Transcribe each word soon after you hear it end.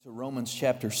To Romans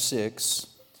chapter 6.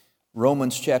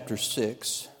 Romans chapter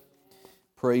 6.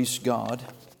 Praise God.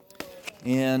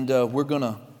 And we're going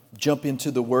to jump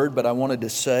into the Word, but I wanted to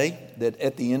say that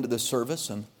at the end of the service,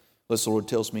 and unless the Lord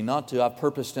tells me not to, I've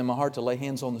purposed in my heart to lay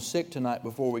hands on the sick tonight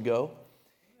before we go.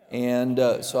 And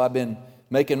so I've been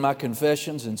making my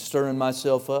confessions and stirring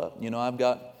myself up. We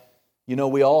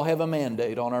all have a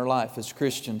mandate on our life as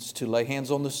Christians to lay hands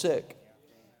on the sick.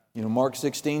 Mark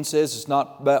 16 says it's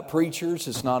not about preachers,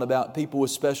 it's not about people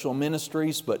with special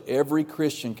ministries, but every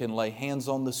Christian can lay hands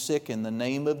on the sick in the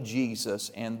name of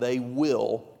Jesus and they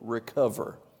will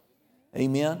recover.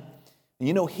 Amen?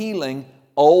 Healing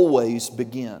always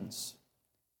begins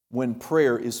when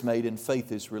prayer is made and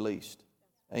faith is released.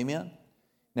 Amen?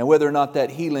 Now, whether or not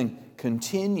that healing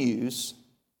continues,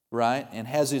 right, and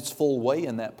has its full way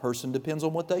in that person depends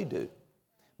on what they do.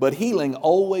 But healing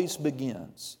always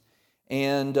begins.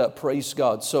 And praise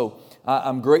God. So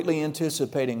I'm greatly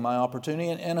anticipating my opportunity.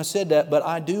 And I said that, but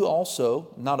I do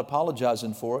also, not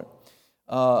apologizing for it,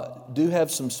 do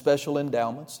have some special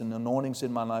endowments and anointings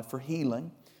in my life for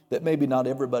healing that maybe not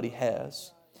everybody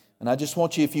has. And I just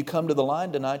want you, if you come to the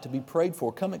line tonight to be prayed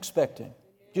for, come expecting.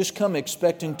 Just come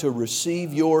expecting to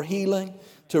receive your healing,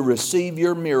 to receive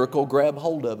your miracle. Grab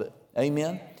hold of it.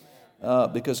 Amen?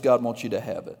 Because God wants you to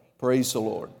have it. Praise the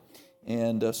Lord.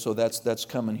 And so that's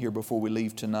coming here before we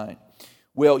leave tonight.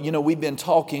 Well, we've been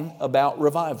talking about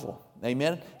revival.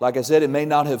 Amen? Like I said, it may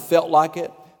not have felt like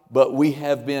it, but we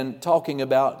have been talking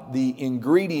about the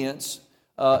ingredients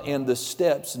and the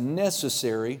steps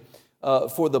necessary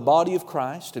for the body of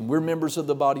Christ, and we're members of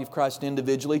the body of Christ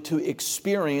individually, to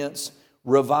experience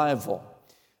revival.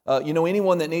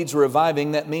 Anyone that needs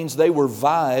reviving, that means they were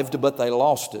vived, but they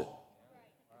lost it.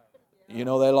 They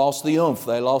lost the oomph.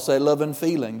 They lost that love and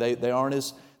feeling. They aren't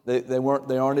as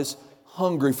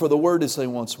hungry for the Word as they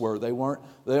once were.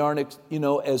 They aren't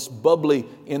as bubbly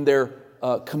in their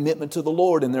commitment to the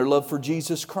Lord and their love for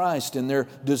Jesus Christ and their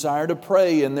desire to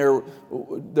pray and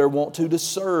their want to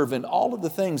serve and all of the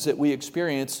things that we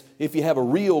experience if you have a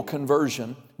real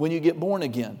conversion when you get born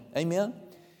again. Amen?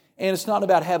 And it's not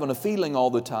about having a feeling all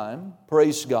the time.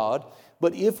 Praise God.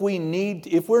 But if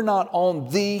we're not on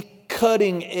the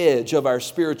cutting edge of our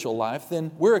spiritual life,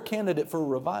 then we're a candidate for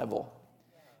revival.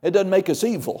 It doesn't make us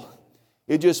evil.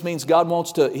 It just means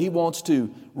He wants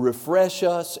to refresh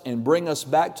us and bring us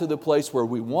back to the place where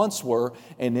we once were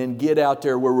and then get out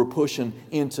there where we're pushing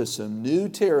into some new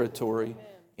territory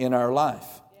in our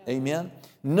life. Amen?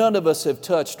 None of us have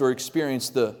touched or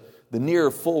experienced the near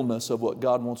fullness of what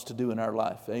God wants to do in our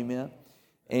life. Amen?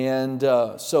 And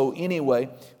so anyway,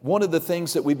 one of the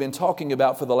things that we've been talking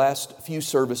about for the last few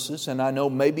services, and I know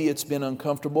maybe it's been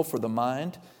uncomfortable for the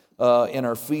mind and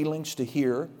our feelings to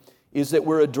hear, is that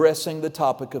we're addressing the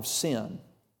topic of sin.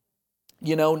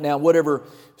 Now whatever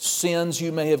sins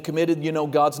you may have committed,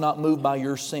 God's not moved by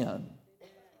your sin.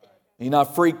 He's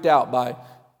not freaked out by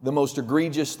the most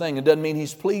egregious thing. It doesn't mean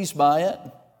He's pleased by it.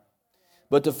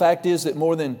 But the fact is that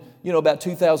more than, about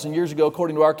 2,000 years ago,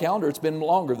 according to our calendar, it's been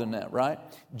longer than that, right?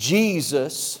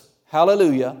 Jesus,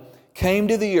 hallelujah, came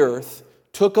to the earth,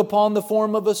 took upon the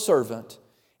form of a servant,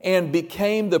 and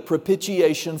became the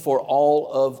propitiation for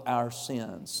all of our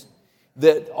sins.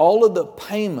 That all of the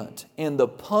payment and the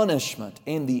punishment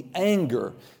and the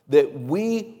anger that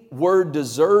we were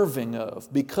deserving of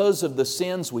because of the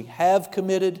sins we have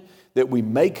committed, that we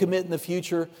may commit in the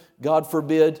future, God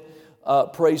forbid,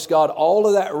 praise God, all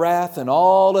of that wrath and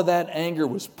all of that anger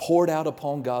was poured out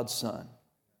upon God's Son.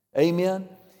 Amen?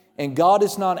 And God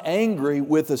is not angry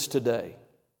with us today.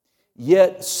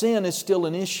 Yet sin is still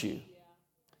an issue.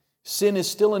 Sin is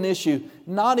still an issue,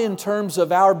 not in terms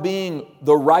of our being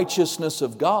the righteousness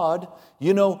of God.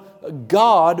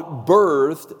 God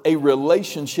birthed a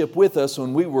relationship with us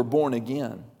when we were born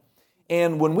again.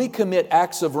 And when we commit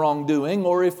acts of wrongdoing,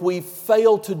 or if we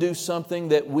fail to do something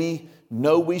that we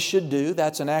know we should do,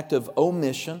 that's an act of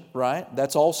omission, right?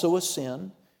 That's also a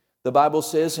sin. The Bible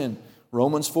says in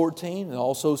Romans 14, it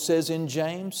also says in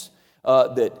James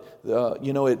that,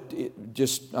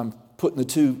 I'm putting the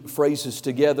two phrases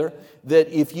together, that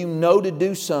if you know to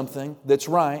do something that's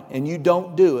right and you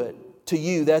don't do it, to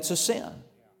you that's a sin.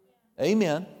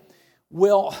 Amen.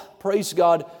 Well, praise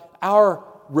God, our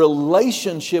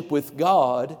relationship with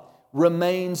God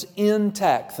remains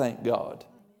intact, thank God.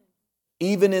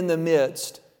 Even in the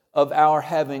midst of our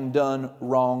having done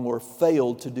wrong or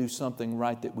failed to do something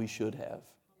right that we should have.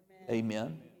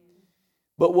 Amen.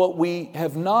 But what we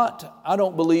have not, I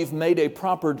don't believe, made a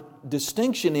proper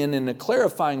distinction in and a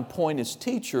clarifying point as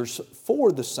teachers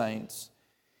for the saints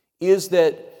is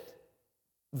that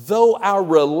though our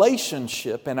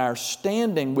relationship and our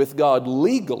standing with God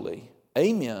legally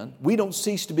Amen. We don't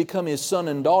cease to become His son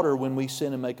and daughter when we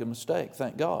sin and make a mistake.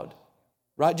 Thank God.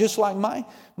 Right? Just like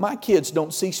my kids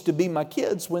don't cease to be my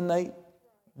kids when they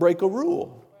break a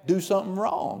rule, do something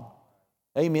wrong.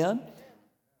 Amen.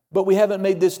 But we haven't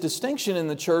made this distinction in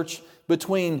the church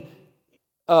between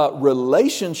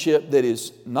relationship that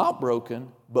is not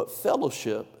broken, but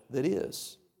fellowship that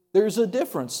is. There's a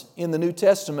difference in the New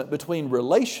Testament between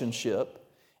relationship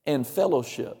and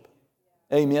fellowship.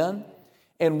 Amen.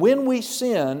 And when we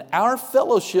sin, our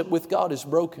fellowship with God is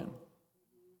broken.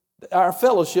 Our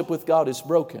fellowship with God is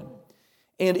broken.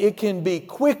 And it can be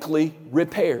quickly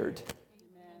repaired.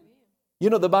 You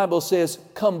know, the Bible says,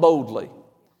 come boldly,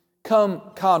 come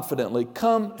confidently,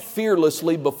 come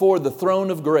fearlessly before the throne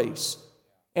of grace.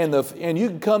 And you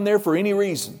can come there for any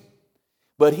reason.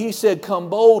 But He said, come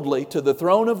boldly to the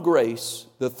throne of grace,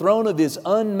 the throne of His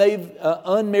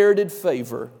unmerited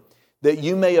favor, that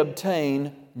you may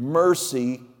obtain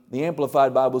mercy. The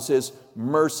Amplified Bible says,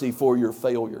 mercy for your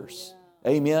failures.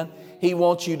 Amen. He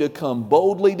wants you to come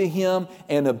boldly to Him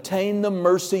and obtain the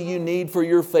mercy you need for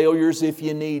your failures if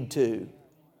you need to.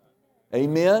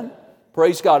 Amen.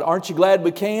 Praise God. Aren't you glad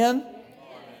we can?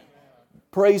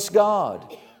 Praise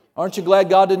God. Aren't you glad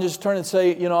God didn't just turn and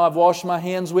say, you know, I've washed my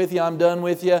hands with you, I'm done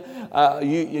with you.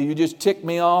 You just ticked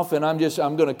me off and I'm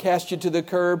going to cast you to the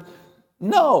curb.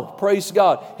 No, praise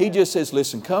God. He just says,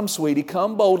 listen, come sweetie,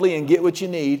 come boldly and get what you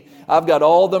need. I've got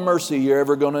all the mercy you're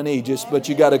ever going to need, but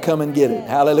you got to come and get it.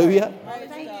 Hallelujah.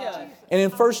 And in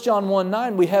 1 John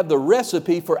 1:9, we have the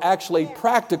recipe for actually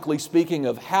practically speaking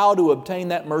of how to obtain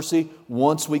that mercy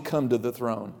once we come to the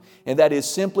throne. And that is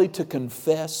simply to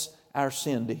confess our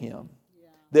sin to Him.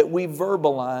 That we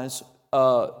verbalize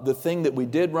the thing that we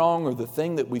did wrong or the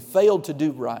thing that we failed to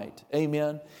do right.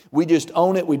 Amen. We just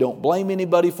own it. We don't blame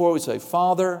anybody for it. We say,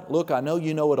 Father, look, I know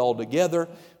you know it all together,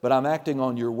 but I'm acting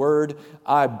on your word.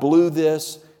 I blew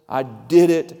this. I did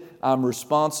it. I'm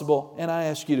responsible. And I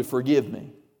ask you to forgive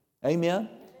me. Amen.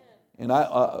 And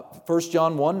 1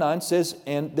 John 1:9 says,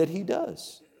 and that He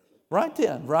does. Right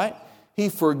then, right? He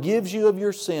forgives you of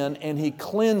your sin and He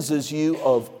cleanses you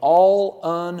of all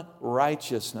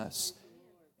unrighteousness.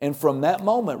 And from that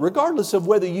moment, regardless of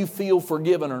whether you feel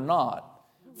forgiven or not,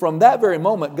 from that very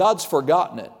moment, God's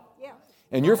forgotten it.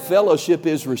 And your fellowship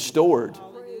is restored.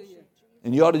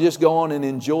 And you ought to just go on and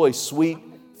enjoy sweet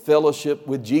fellowship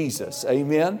with Jesus.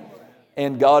 Amen.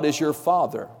 And God is your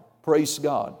Father. Praise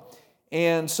God.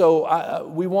 And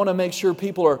so we want to make sure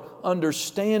people are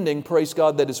understanding, praise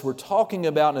God, that as we're talking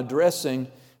about and addressing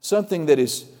something that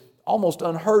is almost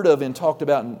unheard of and talked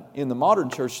about in the modern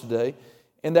church today,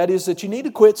 and that is that you need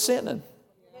to quit sinning.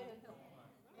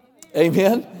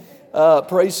 Amen.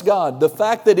 Praise God. The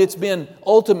fact that it's been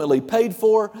ultimately paid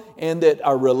for and that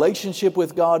our relationship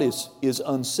with God is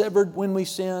unsevered when we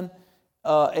sin,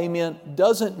 amen,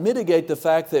 doesn't mitigate the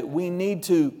fact that we need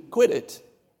to quit it.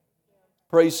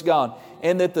 Praise God.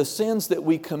 And that the sins that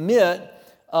we commit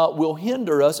will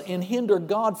hinder us and hinder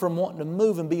God from wanting to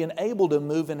move and being able to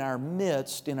move in our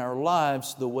midst, in our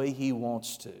lives, the way He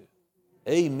wants to.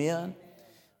 Amen.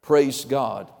 Praise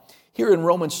God. Here in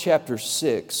Romans chapter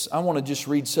 6, I want to just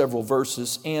read several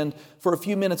verses. And for a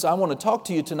few minutes, I want to talk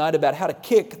to you tonight about how to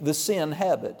kick the sin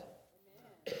habit.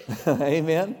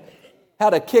 Amen. How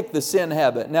to kick the sin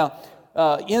habit. Now,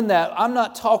 in that, I'm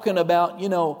not talking about,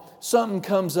 something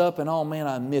comes up and, oh man,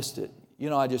 I missed it.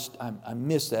 I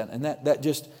missed that. And that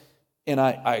just, and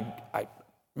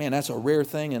man, that's a rare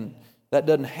thing and that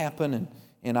doesn't happen.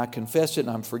 And I confess it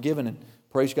and I'm forgiven and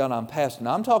praise God, I'm past it.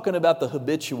 Now, I'm talking about the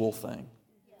habitual thing.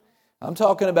 I'm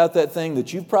talking about that thing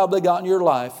that you've probably got in your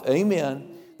life,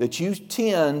 amen, that you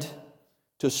tend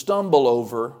to stumble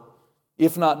over,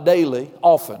 if not daily,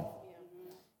 often.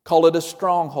 Call it a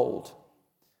stronghold.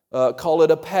 Call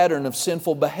it a pattern of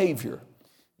sinful behavior.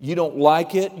 You don't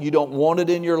like it, you don't want it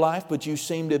in your life, but you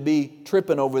seem to be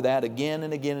tripping over that again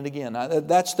and again and again.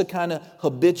 That's the kind of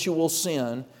habitual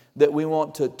sin that we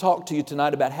want to talk to you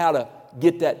tonight about how to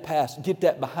get that past, get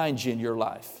that behind you in your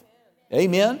life.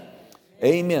 Amen?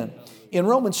 Amen. In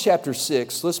Romans chapter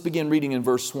 6, let's begin reading in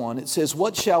verse 1. It says,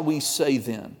 "What shall we say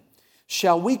then?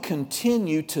 Shall we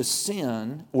continue to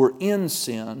sin or in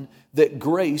sin that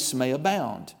grace may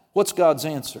abound?" What's God's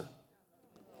answer?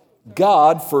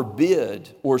 God forbid,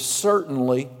 or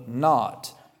certainly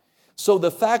not. So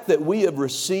the fact that we have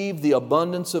received the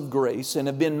abundance of grace and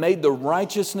have been made the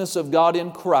righteousness of God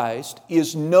in Christ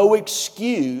is no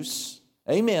excuse,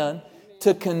 amen,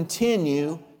 to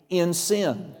continue in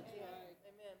sin.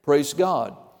 Praise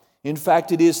God. In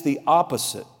fact, it is the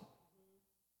opposite.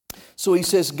 So he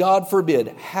says, God forbid,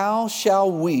 how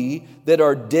shall we that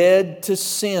are dead to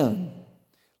sin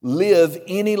live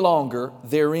any longer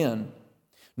therein?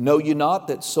 Know you not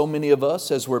that so many of us,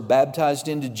 as were baptized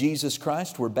into Jesus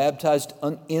Christ, were baptized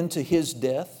into His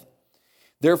death?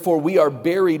 Therefore we are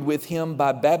buried with Him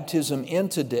by baptism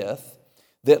into death,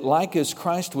 that like as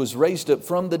Christ was raised up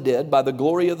from the dead by the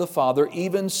glory of the Father,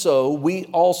 even so we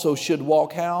also should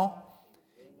walk how?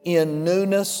 In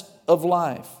newness of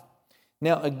life.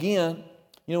 Now again,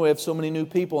 we have so many new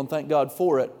people, and thank God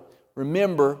for it.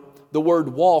 Remember, the word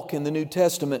walk in the New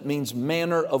Testament means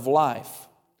manner of life,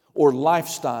 or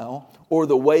lifestyle, or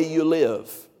the way you live.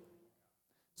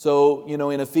 So,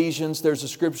 in Ephesians, there's a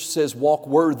scripture that says, walk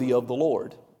worthy of the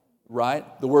Lord, right?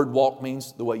 The word walk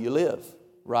means the way you live,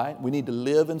 right? We need to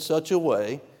live in such a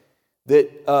way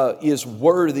that is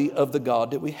worthy of the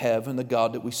God that we have and the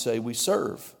God that we say we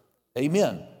serve.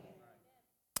 Amen.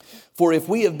 For if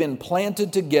we have been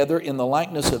planted together in the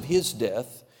likeness of His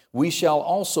death, we shall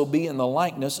also be in the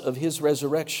likeness of His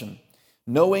resurrection.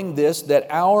 Knowing this, that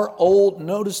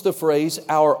notice the phrase,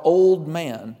 our old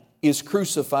man is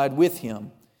crucified with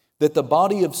Him, that the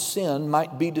body of sin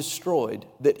might be destroyed,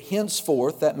 that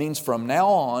henceforth, that means from now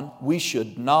on, we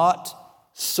should not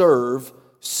serve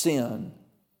sin.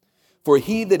 For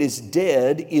he that is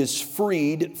dead is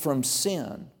freed from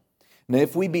sin. Now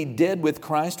if we be dead with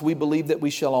Christ, we believe that we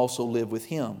shall also live with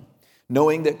Him.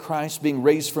 Knowing that Christ, being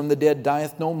raised from the dead,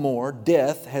 dieth no more,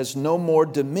 death has no more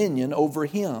dominion over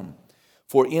Him.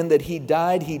 For in that He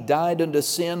died unto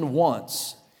sin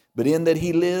once, but in that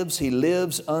He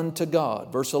lives unto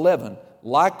God. Verse 11,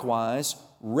 likewise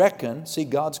reckon, see,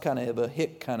 God's kind of a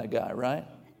hick kind of guy, right?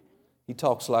 He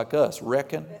talks like us,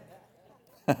 reckon.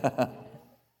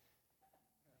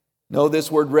 No,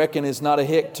 this word reckon is not a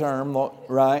hick term,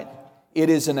 right? It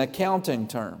is an accounting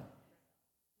term.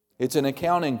 It's an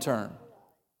accounting term.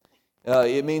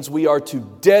 It means we are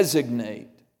to designate,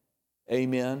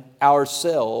 amen,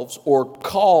 ourselves, or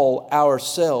call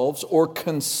ourselves, or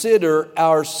consider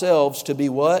ourselves to be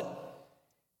what?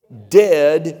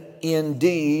 Dead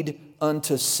indeed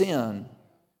unto sin,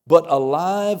 but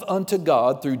alive unto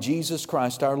God through Jesus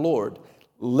Christ our Lord.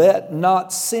 Let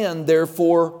not sin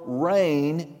therefore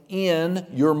reign in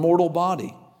your mortal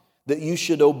body, that you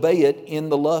should obey it in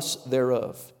the lusts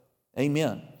thereof.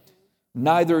 Amen.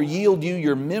 Neither yield you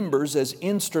your members as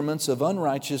instruments of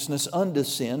unrighteousness unto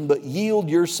sin, but yield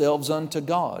yourselves unto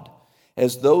God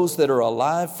as those that are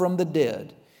alive from the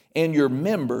dead, and your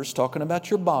members, talking about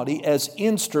your body, as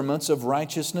instruments of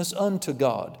righteousness unto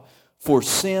God. For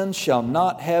sin shall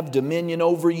not have dominion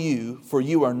over you, for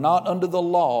you are not under the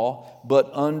law, but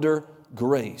under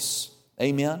grace.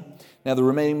 Amen. Now the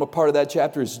remaining part of that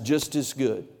chapter is just as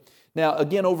good. Now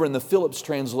again, over in the Phillips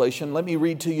translation, let me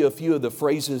read to you a few of the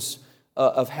phrases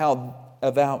of how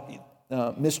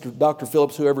Dr.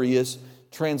 Phillips, whoever he is,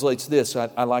 translates this.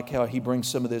 I like how he brings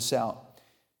some of this out.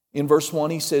 In verse 1,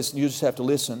 he says, you just have to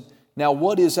listen. Now,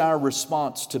 what is our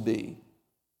response to be?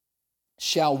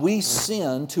 Shall we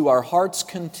sin to our heart's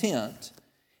content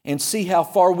and see how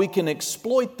far we can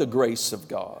exploit the grace of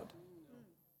God?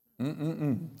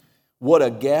 What a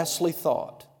ghastly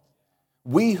thought.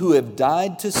 We who have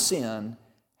died to sin,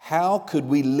 how could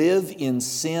we live in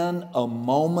sin a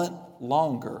moment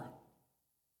longer?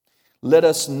 Let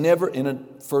us never,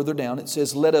 further down it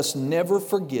says, let us never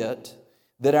forget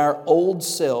that our old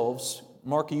selves,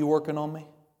 Mark, are you working on me?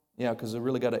 Yeah, because I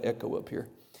really got an echo up here.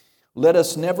 Let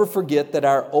us never forget that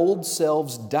our old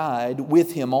selves died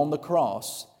with Him on the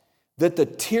cross, that the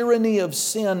tyranny of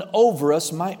sin over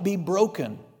us might be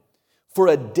broken. For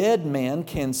a dead man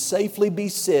can safely be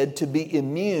said to be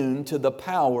immune to the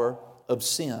power of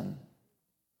sin.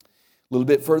 A little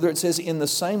bit further it says, in the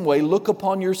same way, look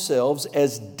upon yourselves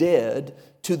as dead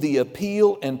to the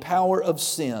appeal and power of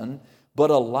sin, but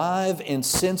alive and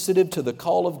sensitive to the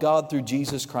call of God through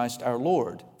Jesus Christ our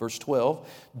Lord. Verse 12,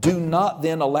 do not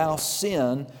then allow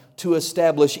sin to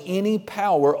establish any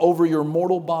power over your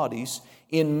mortal bodies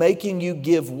in making you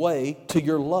give way to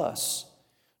your lusts,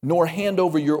 nor hand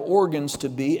over your organs to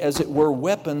be, as it were,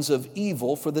 weapons of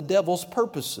evil for the devil's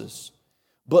purposes.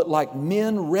 But like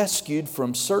men rescued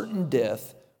from certain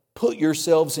death, put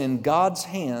yourselves in God's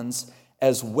hands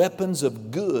as weapons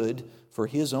of good for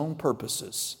His own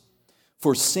purposes.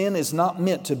 For sin is not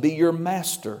meant to be your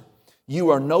master. You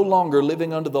are no longer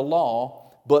living under the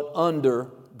law, but under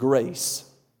grace.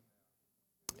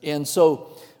 And so,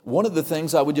 one of the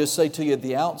things I would just say to you at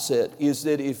the outset is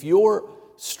that if you're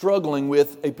struggling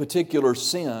with a particular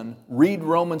sin, read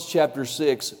Romans chapter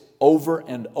 6 over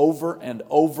and over and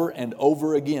over and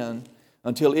over again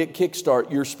until it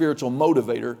kickstart your spiritual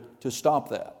motivator to stop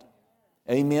that.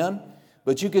 Amen?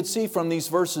 But you could see from these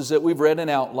verses that we've read and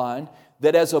outlined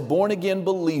that as a born-again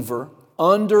believer,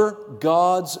 under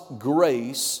God's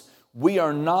grace, We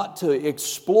are not to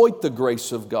exploit the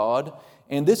grace of God.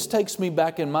 And this takes me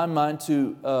back in my mind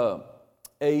to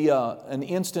an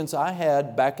instance I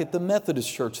had back at the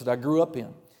Methodist church that I grew up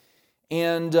in.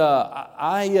 And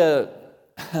I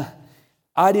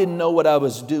didn't know what I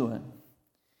was doing.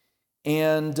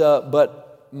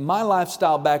 But my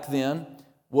lifestyle back then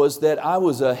was that I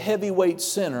was a heavyweight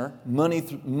sinner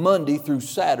Monday through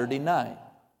Saturday night.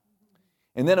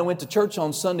 And then I went to church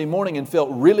on Sunday morning and felt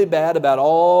really bad about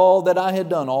all that I had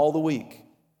done all the week.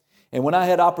 And when I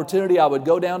had opportunity, I would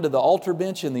go down to the altar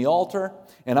bench in the altar,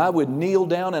 and I would kneel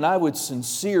down and I would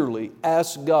sincerely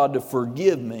ask God to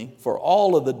forgive me for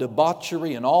all of the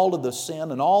debauchery and all of the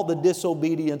sin and all the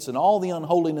disobedience and all the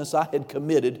unholiness I had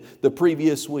committed the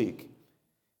previous week.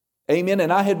 Amen.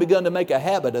 And I had begun to make a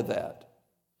habit of that.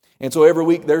 And so every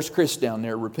week there's Chris down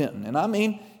there repenting. And I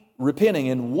mean repenting.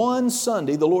 And one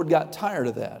Sunday the Lord got tired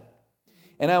of that.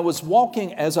 And I was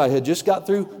walking as I had just got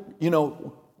through,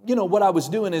 what I was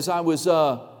doing is I was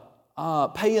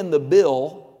paying the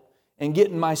bill and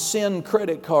getting my sin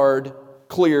credit card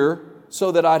clear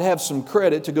so that I'd have some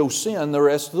credit to go sin the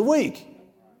rest of the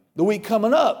week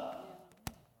coming up.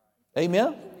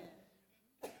 Amen?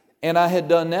 And I had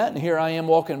done that, and here I am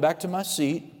walking back to my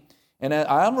seat. And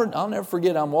I'll never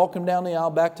forget, I'm walking down the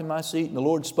aisle back to my seat, and the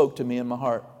Lord spoke to me in my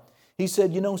heart. He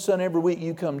said, son, every week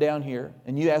you come down here,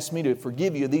 and you ask me to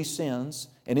forgive you these sins,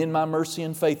 and in my mercy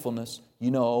and faithfulness,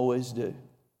 I always do.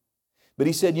 But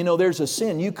he said, there's a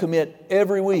sin you commit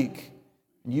every week,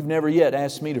 and you've never yet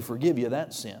asked me to forgive you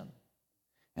that sin.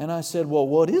 And I said, well,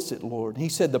 what is it, Lord? He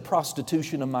said, the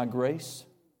prostitution of my grace.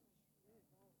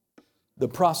 The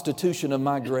prostitution of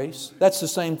my grace. That's the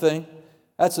same thing.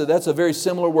 That's a very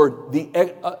similar word.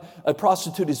 A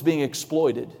prostitute is being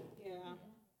exploited. Yeah.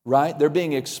 Right? They're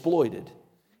being exploited.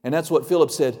 And that's what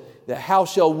Philip said, that how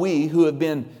shall we who have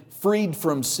been freed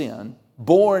from sin,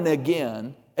 born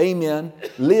again, amen,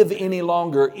 live any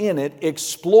longer in it,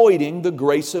 exploiting the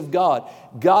grace of God.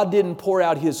 God didn't pour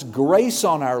out His grace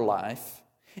on our life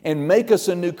and make us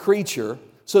a new creature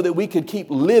so that we could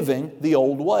keep living the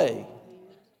old way.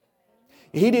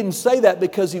 He didn't say that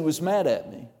because He was mad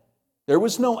at me. There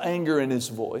was no anger in His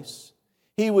voice.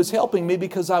 He was helping me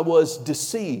because I was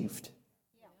deceived.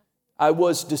 I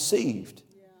was deceived.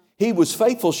 He was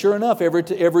faithful, sure enough.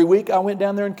 Every week I went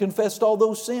down there and confessed all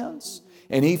those sins.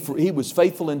 And He was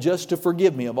faithful and just to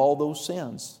forgive me of all those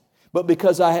sins. But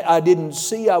because I didn't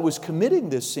see I was committing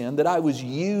this sin, that I was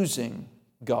using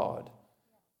God.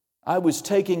 I was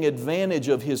taking advantage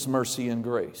of His mercy and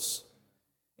grace.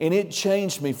 And it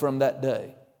changed me from that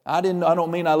day. I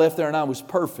don't mean I left there and I was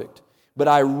perfect. But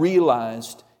I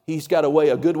realized He's got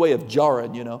a good way of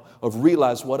jarring, of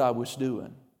realize what I was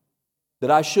doing. That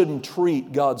I shouldn't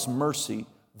treat God's mercy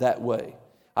that way.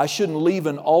 I shouldn't leave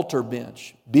an altar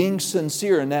bench being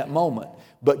sincere in that moment,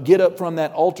 but get up from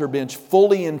that altar bench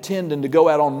fully intending to go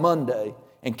out on Monday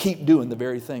and keep doing the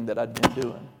very thing that I'd been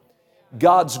doing.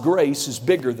 God's grace is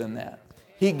bigger than that.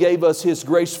 He gave us His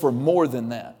grace for more than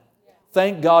that.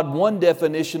 Thank God, one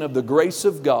definition of the grace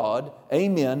of God,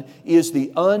 amen, is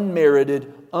the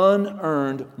unmerited,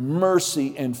 unearned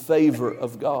mercy and favor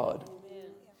of God.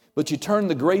 But you turn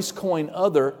the grace coin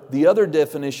the other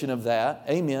definition of that,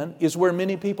 amen, is where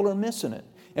many people are missing it.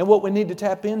 And what we need to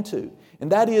tap into.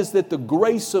 And that is that the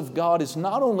grace of God is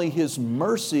not only His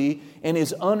mercy and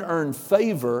His unearned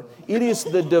favor, it is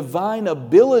the divine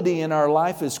ability in our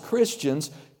life as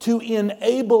Christians to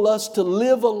enable us to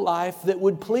live a life that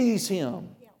would please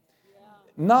Him.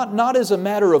 Not as a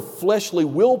matter of fleshly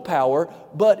willpower,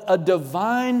 but a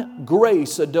divine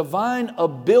grace, a divine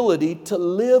ability to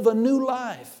live a new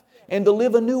life and to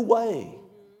live a new way.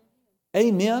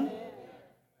 Amen?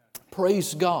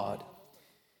 Praise God.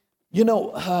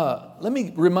 Let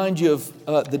me remind you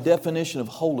of the definition of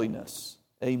holiness.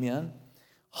 Amen?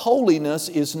 Holiness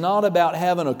is not about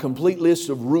having a complete list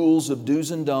of rules of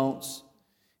do's and don'ts.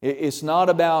 It's not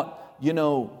about,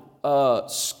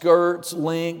 skirts,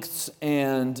 lengths,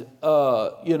 and,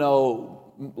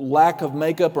 lack of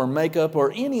makeup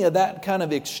or any of that kind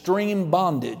of extreme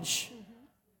bondage.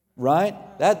 Right?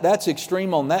 That's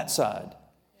extreme on that side.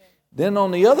 Then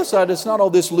on the other side, it's not all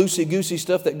this loosey-goosey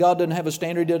stuff that God doesn't have a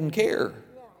standard, He doesn't care.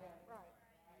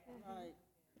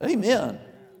 Amen.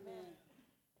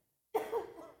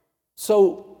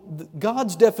 So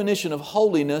God's definition of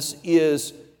holiness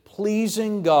is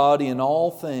pleasing God in all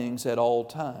things at all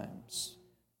times.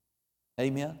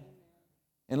 Amen.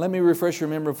 And let me refresh your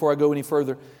memory before I go any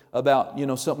further about,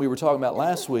 something we were talking about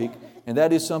last week. And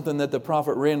that is something that the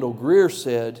prophet Randall Greer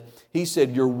said. He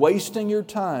said, you're wasting your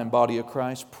time, body of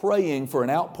Christ, praying for an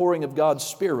outpouring of God's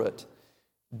Spirit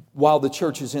while the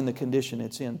church is in the condition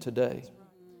it's in today.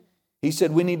 He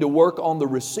said we need to work on the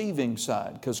receiving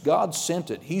side because God sent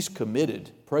it. He's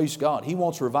committed. Praise God. He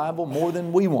wants revival more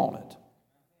than we want it.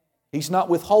 He's not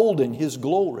withholding His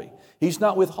glory. He's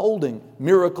not withholding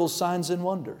miracles, signs, and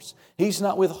wonders. He's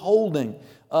not withholding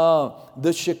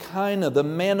the Shekinah, the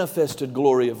manifested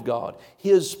glory of God,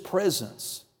 His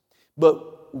presence.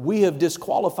 But we have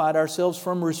disqualified ourselves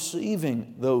from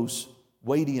receiving those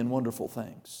weighty and wonderful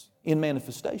things in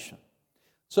manifestation.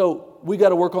 So we got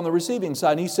to work on the receiving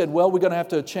side. And he said, well, we're going to have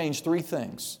to change three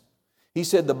things. He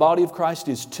said the body of Christ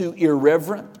is too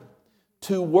irreverent,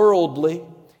 too worldly,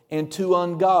 and too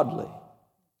ungodly.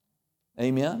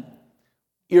 Amen?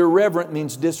 Irreverent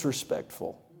means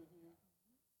disrespectful.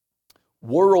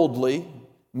 Worldly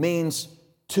means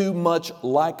too much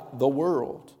like the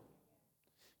world.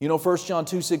 You know, 1 John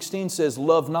 2:16 says,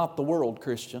 love not the world,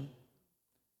 Christian.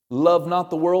 Love not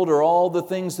the world or all the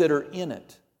things that are in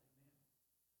it.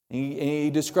 He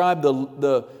described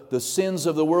the sins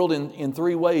of the world in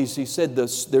three ways. He said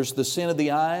there's the sin of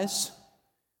the eyes,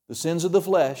 the sins of the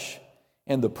flesh,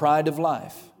 and the pride of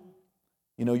life.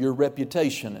 You know, your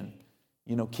reputation and,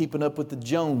 you know, keeping up with the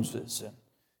Joneses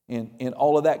and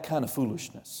all of that kind of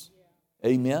foolishness.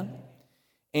 Amen?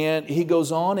 And he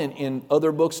goes on, and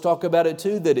other books talk about it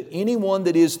too, that anyone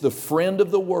that is the friend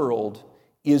of the world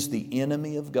is the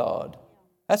enemy of God.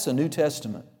 That's the New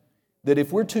Testament. That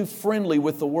if we're too friendly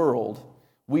with the world,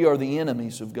 we are the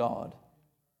enemies of God.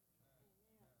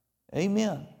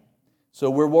 Amen. So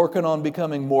we're working on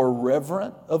becoming more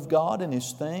reverent of God and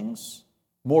His things,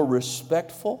 more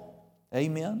respectful,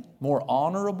 amen, more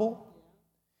honorable,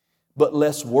 but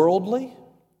less worldly.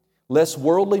 Less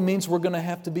worldly means we're going to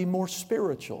have to be more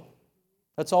spiritual.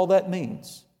 That's all that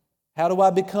means. How do I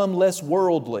become less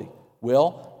worldly?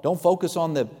 Well, don't focus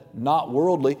on the not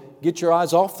worldly. Get your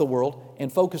eyes off the world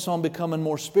and focus on becoming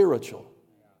more spiritual.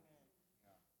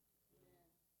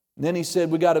 And then he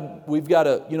said we've got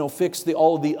to fix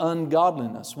all of the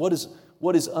ungodliness. What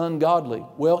is ungodly?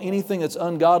 Well, anything that's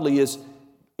ungodly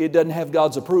it doesn't have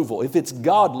God's approval. If it's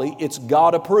godly, it's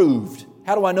God approved.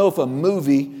 How do I know if a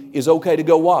movie is okay to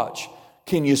go watch?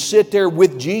 Can you sit there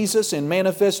with Jesus in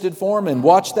manifested form and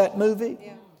watch that movie?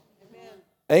 Yeah.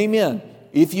 Amen.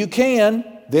 If you can,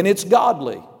 then it's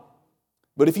godly.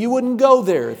 But if you wouldn't go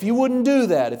there, if you wouldn't do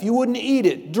that, if you wouldn't eat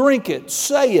it, drink it,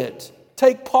 say it,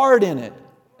 take part in it,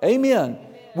 amen,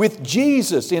 with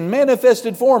Jesus in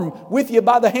manifested form, with you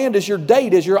by the hand as your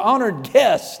date, as your honored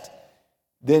guest,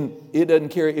 then if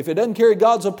it doesn't carry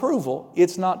God's approval,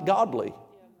 it's not godly.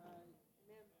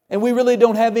 And we really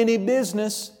don't have any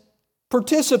business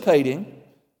participating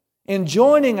and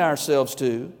joining ourselves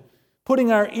to, putting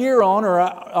our ear on or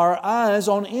our eyes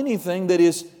on anything that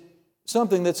is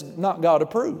something that's not God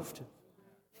approved.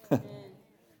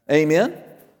 Amen?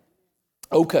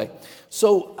 Okay,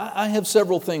 so I have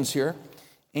several things here,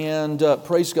 and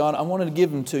praise God, I wanted to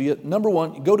give them to you. Number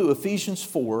one, go to Ephesians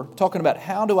 4, talking about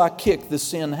how do I kick the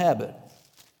sin habit.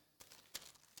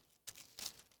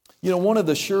 You know, one of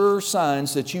the sure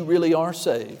signs that you really are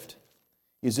saved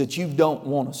is that you don't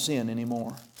want to sin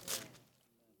anymore.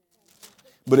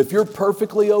 But if you're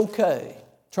perfectly okay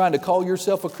trying to call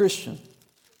yourself a Christian,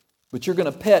 but you're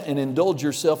going to pet and indulge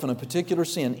yourself in a particular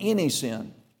sin, any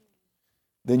sin,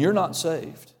 then you're not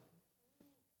saved.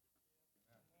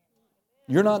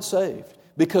 You're not saved.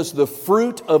 Because the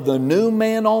fruit of the new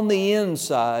man on the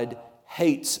inside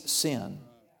hates sin.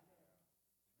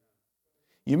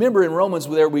 You remember in Romans,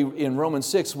 in Romans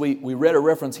 6, we read a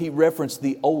reference. He referenced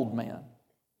the old man.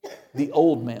 The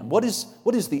old man. What is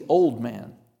the old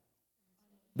man?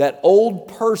 That old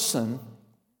person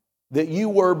that you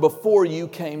were before you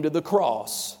came to the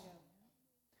cross.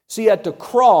 See, at the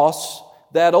cross,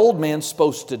 that old man's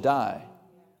supposed to die.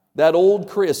 That old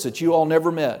Chris that you all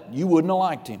never met, you wouldn't have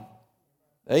liked him.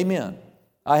 Amen.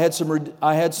 I had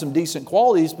some decent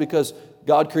qualities because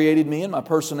God created me and my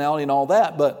personality and all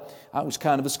that, but I was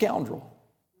kind of a scoundrel.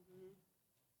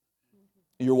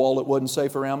 Your wallet wasn't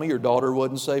safe around me. Your daughter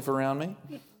wasn't safe around me.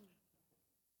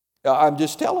 I'm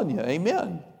just telling you,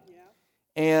 amen.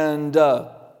 And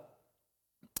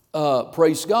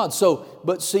praise God.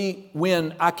 But see,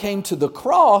 when I came to the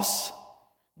cross,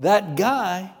 that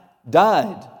guy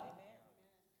died.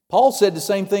 Paul said the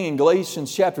same thing in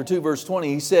Galatians chapter 2, verse 20.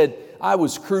 He said, I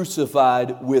was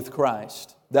crucified with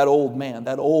Christ. That old man,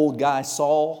 that old guy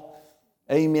Saul,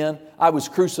 amen. I was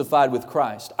crucified with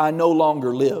Christ. I no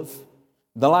longer live.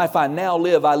 The life I now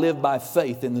live, I live by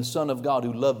faith in the Son of God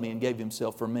who loved me and gave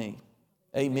Himself for me.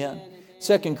 Amen.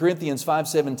 2 Corinthians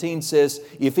 5:17 says,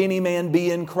 if any man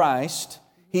be in Christ,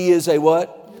 he is a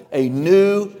what? A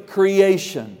new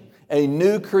creation. A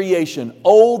new creation.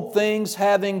 Old things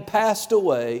having passed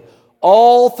away,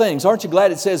 All things. Aren't you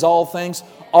glad it says all things?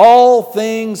 All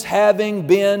things having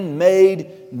been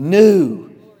made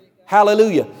new.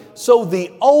 Hallelujah. So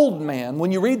the old man,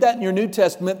 when you read that in your New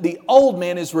Testament, the old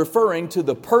man is referring to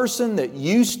the person that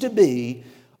used to be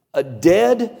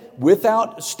dead,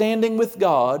 without standing with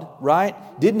God, right?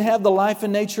 Didn't have the life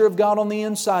and nature of God on the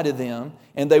inside of them,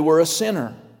 and they were a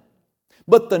sinner.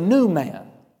 But the new man.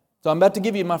 So I'm about to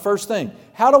give you my first thing.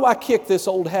 How do I kick this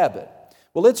old habit?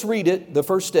 Well, let's read it, the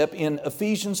first step, in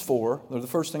Ephesians 4. Or the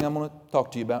first thing I'm going to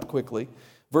talk to you about quickly.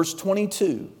 Verse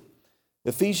 22.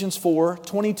 Ephesians 4,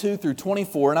 22 through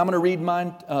 24. And I'm going to read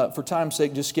mine, for time's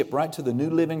sake, just skip right to the New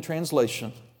Living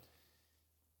Translation.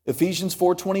 Ephesians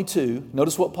 4:22.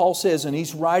 Notice what Paul says, and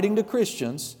he's writing to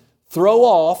Christians. Throw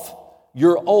off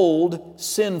your old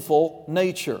sinful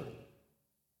nature,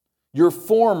 your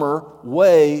former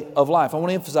way of life. I want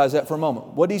to emphasize that for a moment.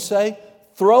 What did he say?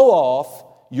 Throw off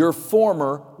your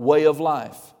former way of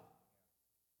life.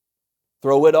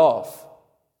 Throw it off.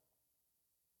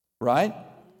 Right?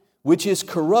 Which is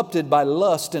corrupted by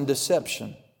lust and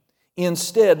deception.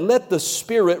 Instead, let the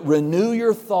Spirit renew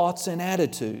your thoughts and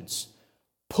attitudes.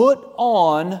 Put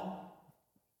on,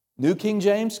 New King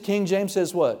James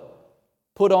says what?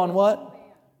 Put on what?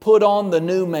 Put on the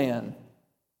new man.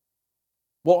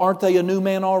 Well, aren't they a new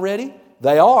man already?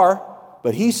 They are,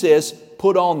 but he says,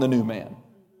 put on the new man.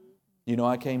 You know,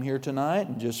 I came here tonight,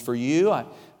 and just for you,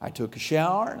 I took a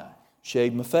shower, and I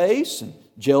shaved my face, and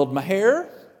gelled my hair.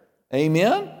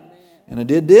 Amen? And I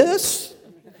did this,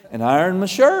 and ironed my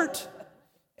shirt.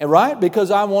 And right?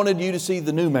 Because I wanted you to see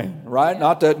the new man, right?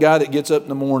 Not that guy that gets up in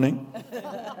the morning.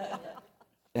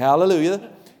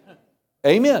 Hallelujah.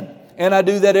 Amen. And I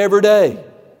do that every day.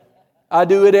 I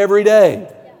do it every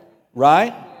day.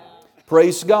 Right?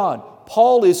 Praise God.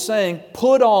 Paul is saying,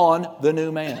 put on the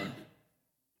new man.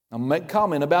 I'm going to make a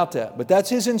comment about that. But that's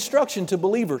his instruction to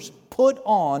believers. Put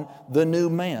on the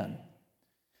new man.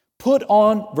 Put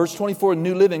on, verse 24 in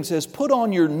New Living says, put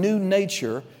on your new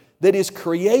nature that is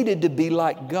created to be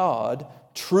like God,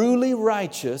 truly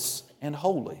righteous and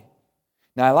holy.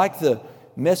 Now, I like the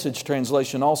Message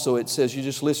translation also. It says, you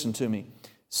just listen to me.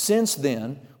 Since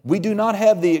then, we do not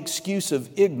have the excuse of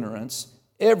ignorance.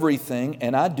 Everything,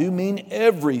 and I do mean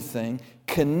everything,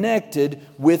 connected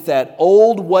with that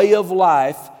old way of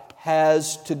life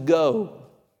has to go.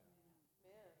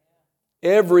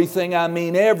 Everything, I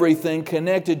mean everything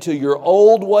connected to your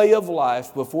old way of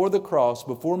life before the cross,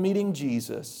 before meeting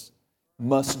Jesus,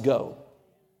 must go.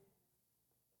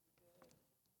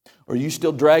 Are you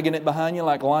still dragging it behind you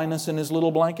like Linus in his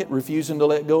little blanket, refusing to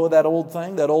let go of that old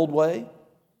thing, that old way?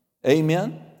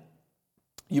 Amen?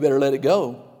 You better let it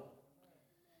go.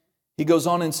 He goes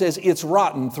on and says, it's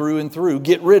rotten through and through.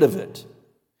 Get rid of it.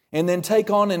 And then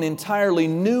take on an entirely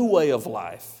new way of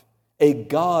life, a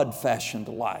God-fashioned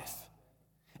life.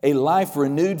 A life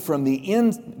renewed from the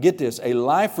a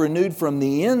life renewed from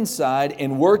the inside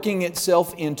and working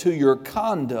itself into your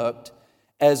conduct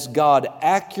as God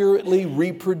accurately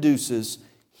reproduces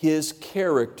His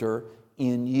character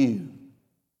in you.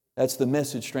 That's the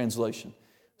Message translation.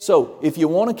 So, if you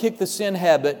want to kick the sin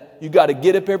habit, you've got to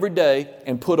get up every day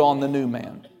and put on the new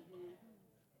man.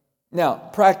 Now,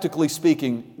 practically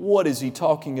speaking, what is he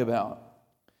talking about?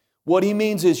 What he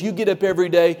means is you get up every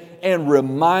day and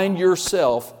remind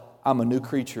yourself, I'm a new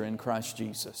creature in Christ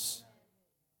Jesus.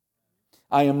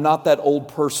 I am not that old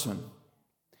person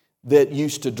that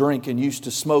used to drink and used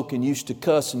to smoke and used to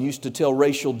cuss and used to tell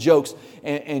racial jokes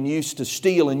and used to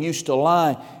steal and used to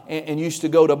lie and used to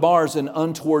go to bars and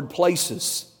untoward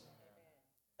places.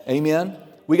 Amen?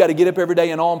 We got to get up every day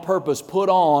and on purpose put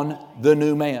on the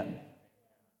new man.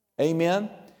 Amen?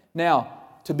 Now,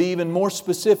 to be even more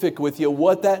specific with you,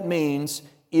 what that means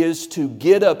is to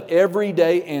get up every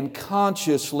day and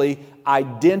consciously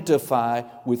identify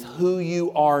with who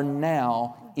you are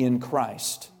now in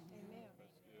Christ.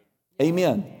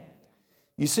 Amen.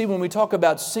 You see, when we talk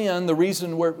about sin, the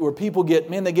reason where people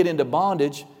they get into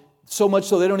bondage, so much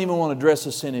so they don't even want to address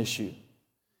the sin issue.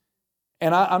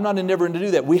 And I'm not endeavoring to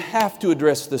do that. We have to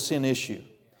address the sin issue.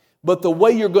 But the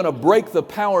way you're going to break the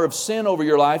power of sin over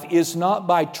your life is not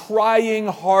by trying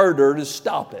harder to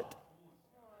stop it.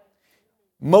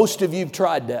 Most of you have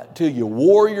tried that till you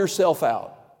wore yourself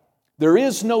out. There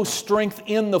is no strength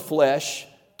in the flesh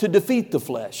to defeat the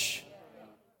flesh.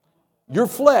 Your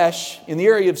flesh, in the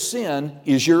area of sin,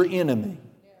 is your enemy.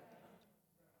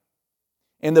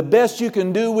 And the best you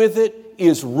can do with it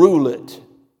is rule it.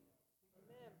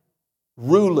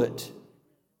 Rule it.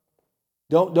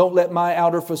 Don't let my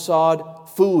outer facade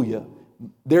fool you.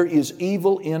 There is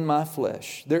evil in my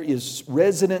flesh. There is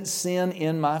resident sin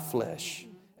in my flesh.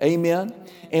 Amen?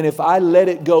 And if I let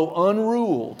it go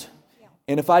unruled,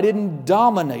 and if I didn't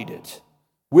dominate it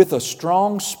with a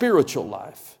strong spiritual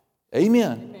life,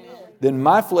 amen, then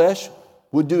my flesh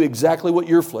would do exactly what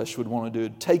your flesh would want to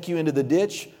do. Take you into the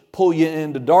ditch, pull you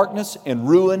into darkness, and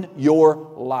ruin your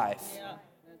life. Yeah,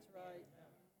 that's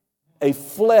right. A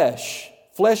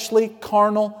fleshly,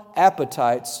 carnal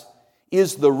appetites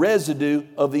is the residue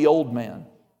of the old man.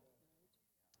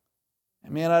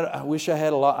 Man, I wish I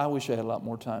had a lot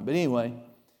more time. But anyway,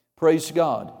 praise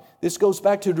God. This goes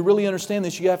back to really understand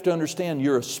this, you have to understand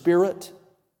you're a spirit,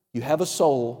 you have a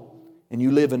soul, and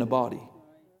you live in a body.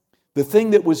 The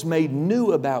thing that was made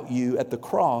new about you at the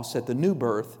cross, at the new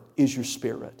birth, is your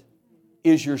spirit.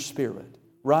 Is your spirit,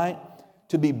 right?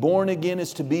 To be born again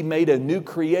is to be made a new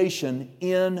creation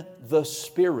in the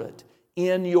Spirit,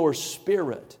 in your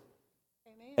spirit.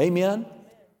 Amen?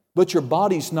 But your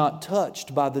body's not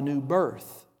touched by the new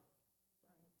birth.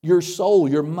 Your soul,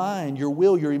 your mind, your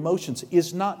will, your emotions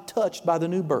is not touched by the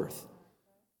new birth.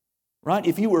 Right?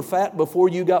 If you were fat before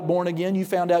you got born again, you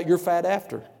found out you're fat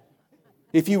after.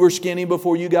 If you were skinny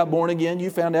before you got born again, you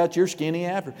found out you're skinny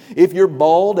after. If you're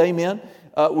bald, amen,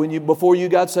 before you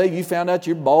got saved, you found out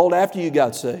you're bald after you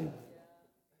got saved.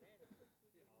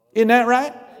 Isn't that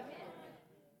right?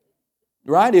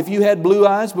 Right? If you had blue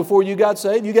eyes before you got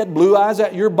saved, you got blue eyes.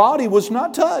 Your body was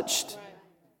not touched.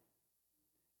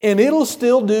 And it'll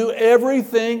still do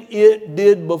everything it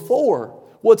did before.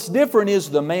 What's different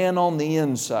is the man on the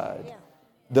inside.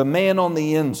 The man on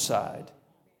the inside.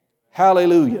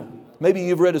 Hallelujah. Maybe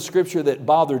you've read a scripture that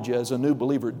bothered you as a new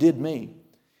believer. It did me.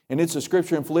 And it's a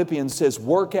scripture in Philippians that says,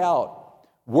 work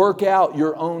out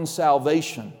your own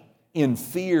salvation in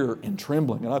fear and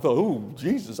trembling. And I thought, oh,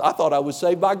 Jesus, I thought I was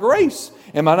saved by grace.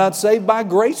 Am I not saved by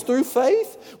grace through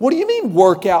faith? What do you mean,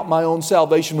 work out my own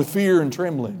salvation with fear and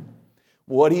trembling?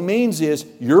 What he means is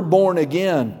you're born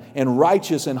again and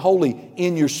righteous and holy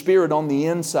in your spirit on the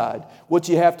inside. What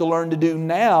you have to learn to do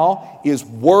now is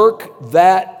work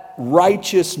that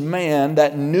righteous man,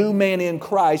 that new man in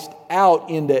Christ, out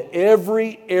into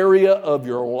every area of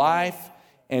your life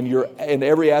and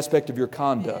every aspect of your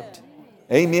conduct.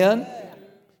 Amen?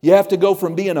 You have to go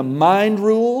from being a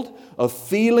mind-ruled, a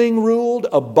feeling-ruled,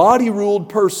 a body-ruled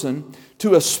person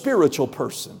to a spiritual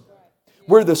person.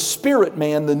 Where the spirit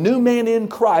man, the new man in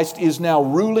Christ, is now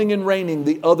ruling and reigning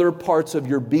the other parts of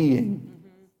your being.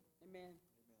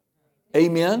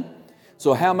 Amen?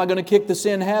 So how am I going to kick the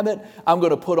sin habit? I'm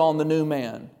going to put on the new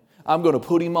man. I'm going to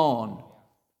put him on.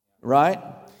 Right?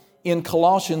 In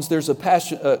Colossians, there's a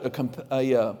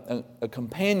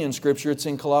companion scripture. It's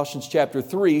in Colossians chapter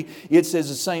 3. It says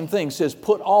the same thing. It says,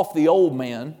 put off the old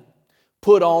man,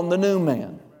 put on the new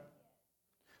man.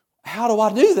 How do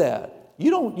I do that? You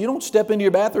don't step into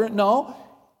your bathroom. No.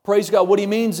 Praise God. What he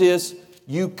means is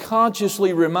you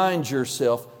consciously remind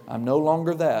yourself, I'm no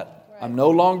longer that. I'm no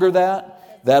longer that.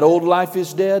 That old life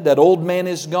is dead. That old man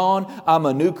is gone. I'm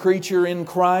a new creature in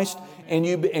Christ.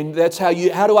 And that's how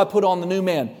do I put on the new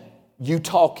man? You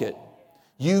talk it.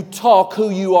 You talk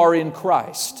who you are in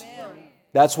Christ.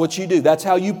 That's what you do. That's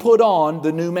how you put on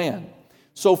the new man.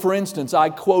 So for instance,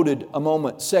 I quoted a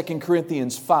moment 2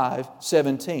 Corinthians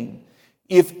 5:17.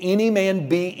 If any man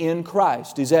be in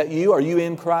Christ. Is that you? Are you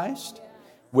in Christ?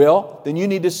 Well, then you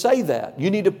need to say that.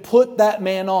 You need to put that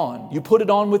man on. You put it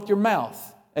on with your mouth.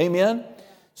 Amen?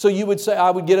 So you would say,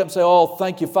 I would get up and say, oh,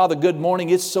 thank you, Father, good morning.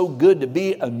 It's so good to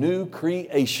be a new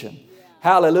creation.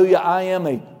 Hallelujah. I am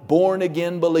a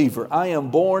born-again believer. I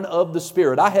am born of the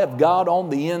Spirit. I have God on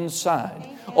the inside.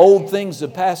 Old things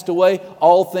have passed away.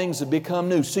 All things have become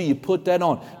new. So you put that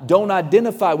on. Don't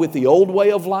identify with the old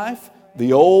way of life,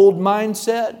 the old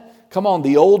mindset. Come on,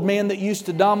 the old man that used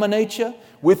to dominate you.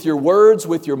 With your words,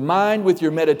 with your mind, with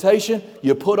your meditation,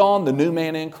 you put on the new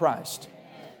man in Christ.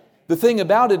 The thing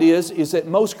about it is that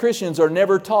most Christians are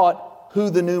never taught who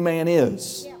the new man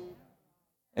is.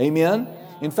 Amen?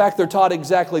 In fact, they're taught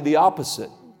exactly the opposite.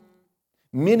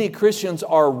 Many Christians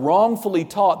are wrongfully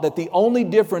taught that the only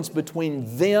difference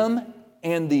between them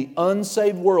and the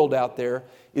unsaved world out there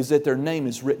is that their name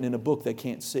is written in a book they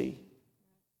can't see.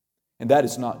 And that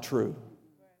is not true.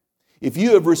 If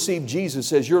you have received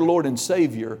Jesus as your Lord and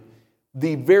Savior,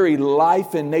 the very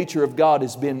life and nature of God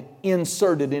has been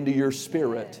inserted into your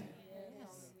spirit.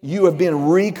 You have been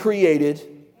recreated,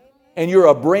 and you're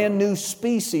a brand new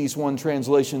species, one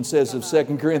translation says of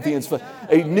 2 Corinthians 5.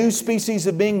 A new species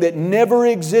of being that never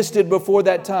existed before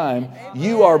that time.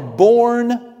 You are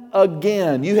born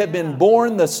again. You have been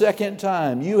born the second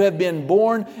time. You have been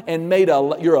born and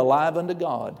you're alive unto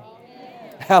God.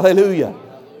 Hallelujah.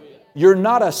 You're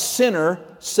not a sinner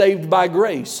saved by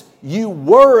grace. You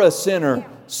were a sinner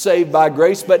saved by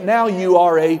grace, but now you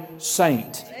are a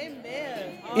saint.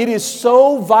 It is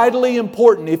so vitally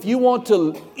important if you want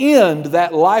to end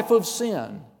that life of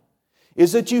sin,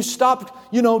 is that you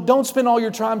stop, don't spend all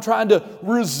your time trying to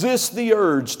resist the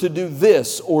urge to do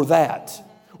this or that,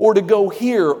 or to go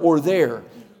here or there.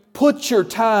 Put your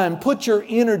time, put your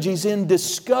energies in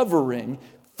discovering,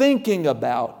 thinking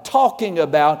about, talking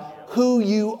about who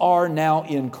you are now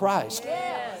in Christ.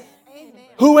 Yes.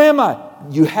 Who am I?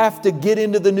 You have to get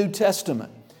into the New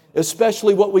Testament,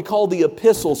 especially what we call the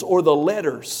epistles or the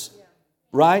letters,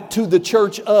 right, to the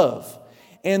church of.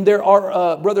 And there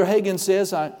are, Brother Hagin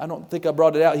says, I don't think I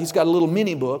brought it out, he's got a little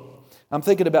mini book. I'm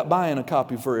thinking about buying a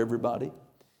copy for everybody.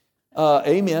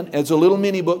 Amen. It's a little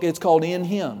mini book. It's called In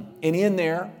Him. And in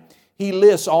there, he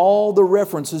lists all the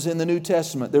references in the New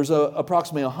Testament. There's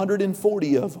approximately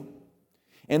 140 of them.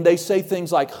 And they say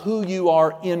things like who you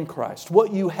are in Christ,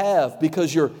 what you have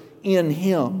because you're in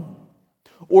Him,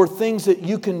 or things that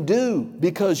you can do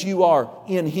because you are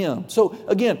in Him. So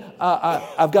again,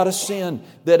 I've got a sin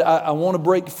that I want to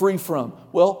break free from.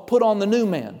 Well, put on the new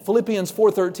man. Philippians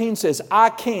 4:13 says, I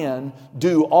can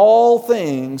do all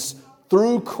things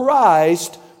through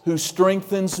Christ who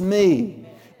strengthens me.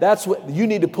 That's what you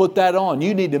need to put that on.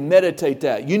 You need to meditate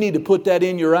that. You need to put that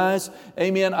in your eyes.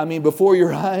 Amen. I mean, before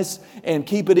your eyes, and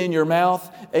keep it in your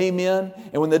mouth. Amen.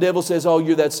 And when the devil says, oh,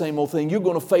 you're that same old thing, you're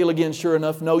going to fail again, sure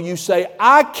enough. No, you say,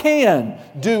 I can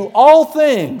do all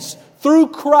things through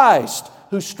Christ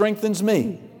who strengthens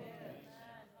me.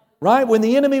 Right? When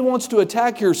the enemy wants to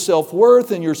attack your self-worth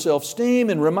and your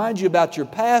self-esteem and remind you about your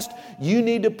past, you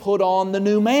need to put on the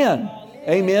new man.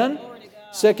 Amen.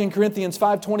 2 Corinthians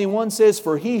 5:21 says,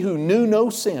 for he who knew no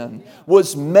sin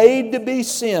was made to be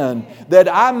sin,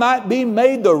 that I might be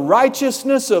made the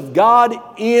righteousness of God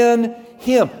in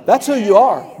Him. That's who you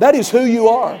are. That is who you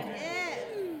are.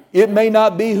 It may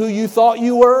not be who you thought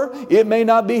you were. It may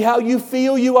not be how you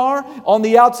feel you are. On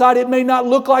the outside, it may not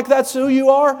look like that's who you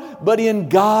are. But in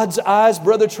God's eyes,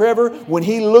 Brother Trevor, when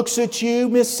He looks at you,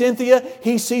 Miss Cynthia,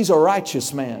 He sees a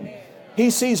righteous man. He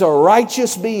sees a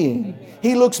righteous being.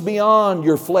 He looks beyond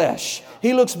your flesh.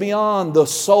 He looks beyond the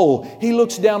soul. He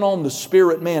looks down on the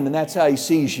spirit man, and that's how He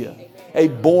sees you. A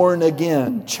born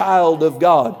again child of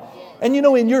God. And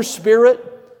in your spirit,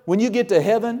 when you get to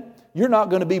heaven, you're not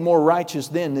going to be more righteous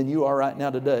then than you are right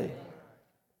now today.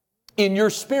 In your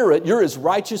spirit, you're as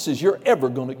righteous as you're ever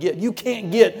going to get. You can't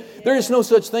get, there is no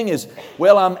such thing as,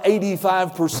 well, I'm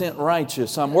 85%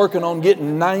 righteous. I'm working on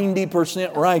getting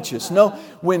 90% righteous. No,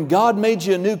 when God made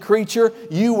you a new creature,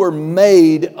 you were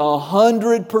made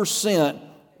 100%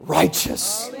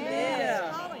 righteous.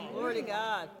 Glory to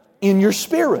God. In your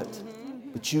spirit.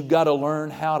 But you've got to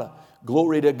learn how to,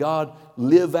 glory to God,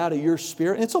 live out of your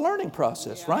spirit. It's a learning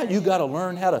process, right? You've got to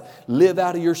learn how to live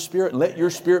out of your spirit and let your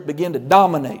spirit begin to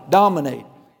dominate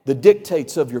the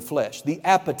dictates of your flesh, the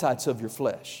appetites of your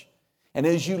flesh. And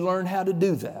as you learn how to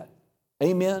do that,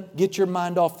 amen, get your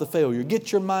mind off the failure.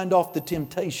 Get your mind off the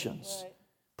temptations.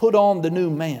 Put on the new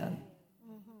man.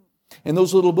 And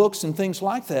those little books and things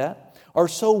like that are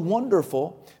so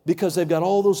wonderful because they've got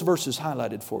all those verses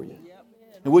highlighted for you.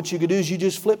 And what you could do is you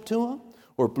just flip to them,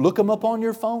 or look them up on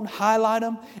your phone, highlight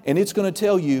them, and it's going to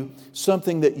tell you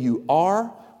something that you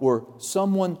are, or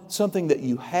something that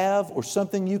you have, or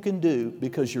something you can do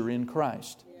because you're in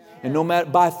Christ. And no matter,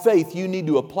 by faith, you need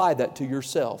to apply that to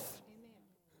yourself.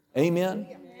 Amen?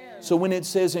 So when it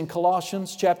says in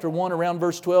Colossians chapter 1 around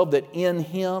verse 12 that in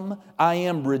Him I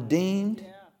am redeemed,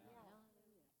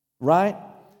 right?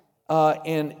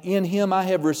 And in Him I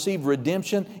have received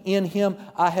redemption. In Him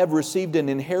I have received an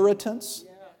inheritance.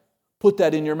 Put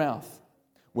that in your mouth.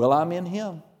 Well, I'm in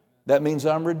Him. That means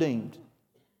I'm redeemed.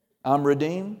 I'm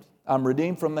redeemed. I'm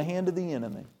redeemed from the hand of the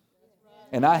enemy.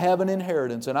 And I have an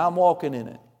inheritance and I'm walking in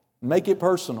it. Make it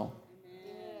personal.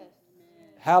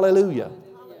 Hallelujah.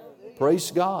 Praise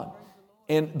God.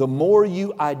 And the more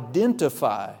you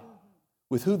identify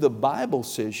with who the Bible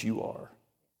says you are,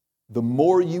 the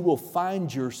more you will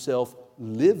find yourself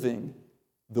living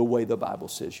the way the Bible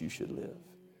says you should live.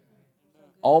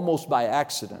 Almost by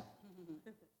accident.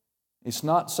 It's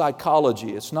not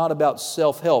psychology. It's not about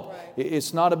self-help.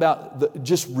 It's not about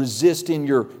just resisting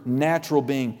your natural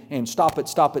being and stop it,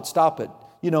 stop it, stop it.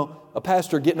 A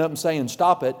pastor getting up and saying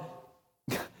stop it,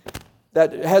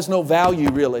 that has no value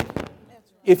really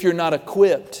if you're not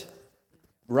equipped,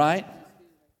 right,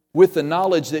 with the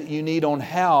knowledge that you need on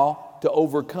how to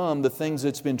overcome the things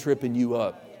that's been tripping you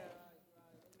up.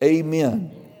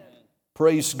 Amen.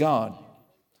 Praise God.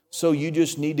 So you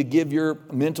just need to give your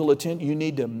mental attention. You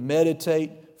need to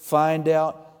meditate, find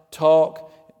out,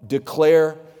 talk,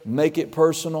 declare, make it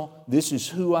personal. This is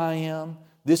who I am.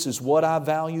 This is what I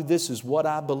value. This is what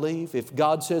I believe. If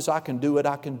God says I can do it,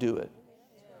 I can do it.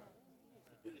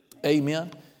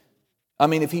 Amen. I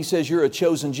mean, if He says you're a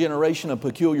chosen generation, a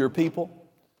peculiar people,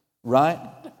 right?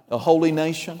 A holy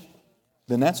nation,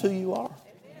 then that's who you are.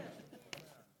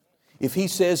 If He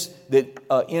says that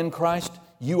in Christ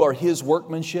you are His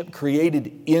workmanship,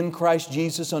 created in Christ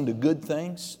Jesus unto good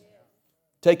things,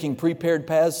 taking prepared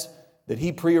paths that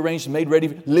He prearranged and made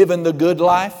ready, living the good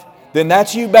life, then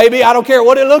that's you, baby. I don't care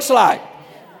what it looks like.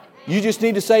 You just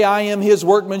need to say, I am His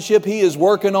workmanship. He is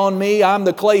working on me. I'm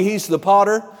the clay, He's the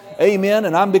potter. Amen.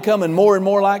 And I'm becoming more and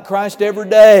more like Christ every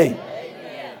day.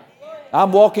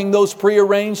 I'm walking those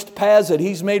prearranged paths that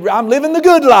He's made. I'm living the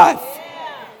good life.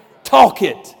 Talk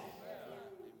it.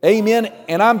 Amen.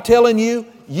 And I'm telling you,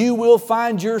 you will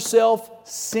find yourself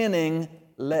sinning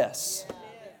less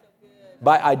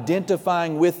by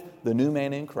identifying with the new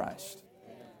man in Christ.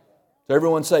 So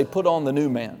everyone say, put on the new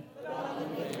man.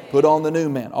 Put on the new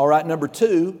man. All right, number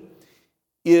 2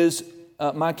 is,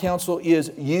 my counsel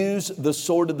is, use the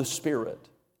sword of the Spirit.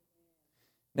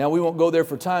 Now, we won't go there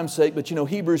for time's sake, but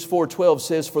Hebrews 4:12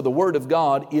 says, for the Word of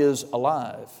God is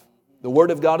alive. The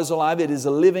Word of God is alive. It is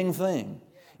a living thing.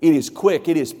 It is quick.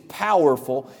 It is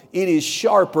powerful. It is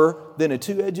sharper than a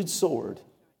two-edged sword.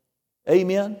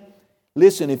 Amen?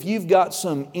 Listen, if you've got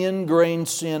some ingrained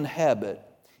sin habit,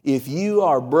 if you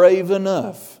are brave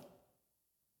enough,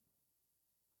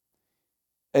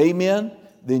 amen,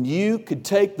 then you could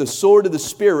take the sword of the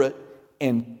Spirit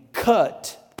and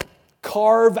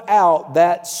carve out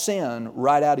that sin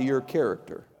right out of your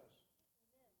character.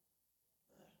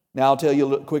 Now I'll tell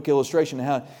you a quick illustration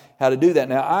of how to do that.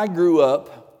 Now I grew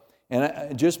up,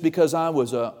 and just because I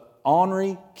was a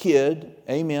ornery kid,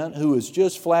 amen, who was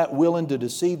just flat willing to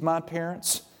deceive my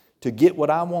parents to get what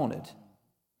I wanted.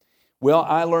 Well,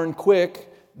 I learned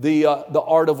quick the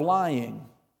art of lying.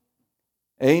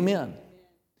 Amen.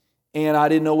 And I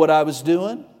didn't know what I was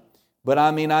doing, but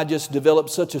I just developed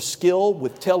such a skill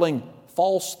with telling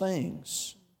false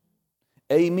things.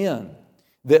 Amen.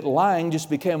 That lying just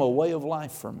became a way of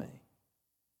life for me.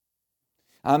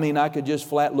 I could just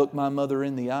flat look my mother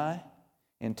in the eye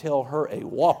and tell her a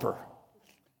whopper.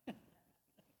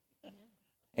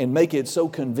 And make it so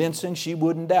convincing she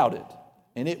wouldn't doubt it.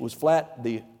 And it was flat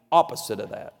the opposite of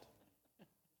that.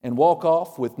 And walk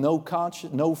off with no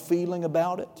conscience, no feeling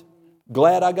about it.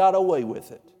 Glad I got away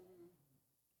with it.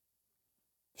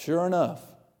 Sure enough.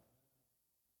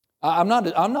 I'm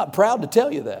not proud to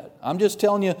tell you that. I'm just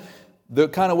telling you the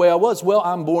kind of way I was. Well,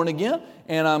 I'm born again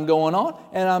and I'm going on,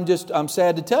 and I'm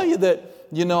sad to tell you that,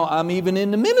 I'm even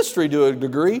in the ministry to a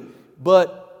degree,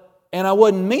 and I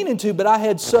wasn't meaning to, but I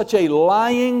had such a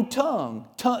lying tongue.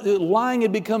 Lying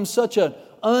had become such an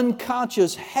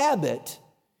unconscious habit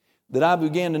that I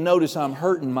began to notice I'm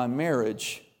hurting my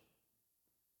marriage.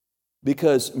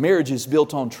 Because marriage is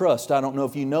built on trust. I don't know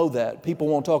if you know that. People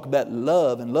won't talk about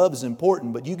love, and love is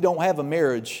important, but you don't have a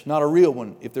marriage, not a real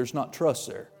one, if there's not trust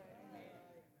there.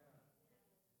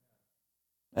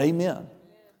 Amen.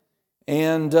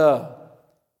 And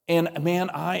man,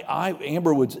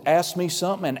 Amber would ask me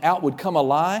something, and out would come a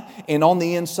lie, and on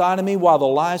the inside of me, while the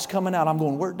lie's coming out, I'm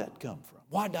going, where'd that come from?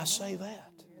 Why did I say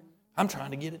that? I'm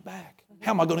trying to get it back.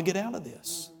 How am I going to get out of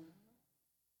this?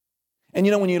 And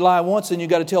when you lie once, then you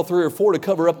got to tell 3 or 4 to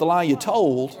cover up the lie you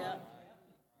told.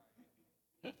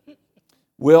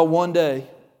 Well, one day,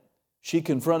 she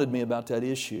confronted me about that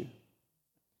issue.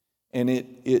 And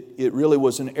it really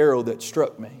was an arrow that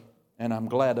struck me. And I'm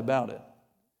glad about it.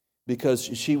 Because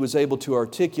she was able to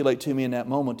articulate to me in that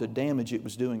moment the damage it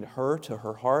was doing to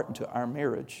her heart, and to our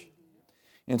marriage.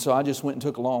 And so I just went and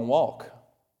took a long walk.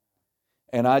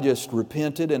 And I just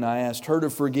repented, and I asked her to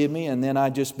forgive me, and then I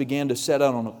just began to set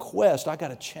out on a quest. I got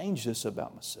to change this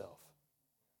about myself.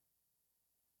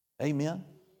 Amen?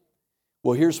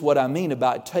 Well, here's what I mean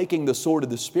about taking the sword of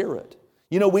the Spirit.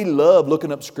 We love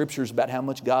looking up scriptures about how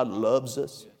much God loves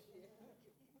us.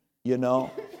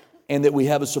 And that we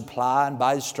have a supply, and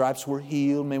by His stripes we're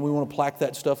healed. Man, we want to plaque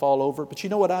that stuff all over. But you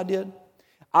know what I did?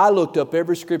 I looked up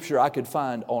every scripture I could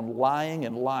find on lying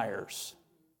and liars.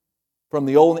 From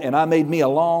the old, and I made me a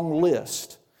long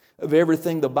list of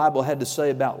everything the Bible had to say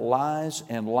about lies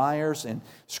and liars, and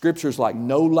scriptures like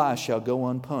no lie shall go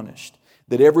unpunished,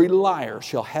 that every liar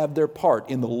shall have their part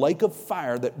in the lake of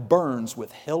fire that burns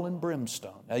with hell and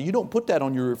brimstone. Now, you don't put that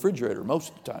on your refrigerator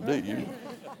most of the time, do you?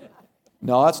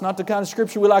 No, that's not the kind of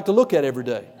scripture we like to look at every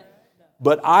day.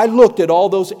 But I looked at all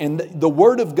those, and the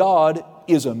Word of God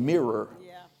is a mirror.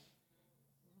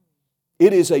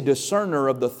 It is a discerner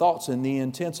of the thoughts and the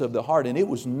intents of the heart. And it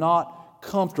was not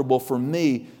comfortable for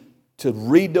me to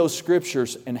read those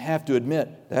scriptures and have to admit,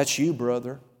 that's you,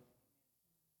 brother.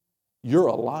 You're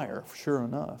a liar, sure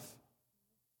enough.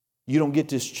 You don't get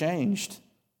this changed.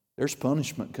 there's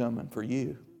punishment coming for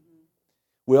you.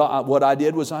 Well, what I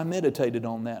did was I meditated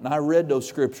on that, and I read those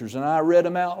scriptures, and I read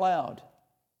them out loud.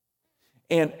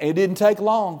 And it didn't take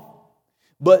long.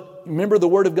 But remember, the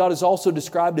Word of God is also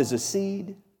described as a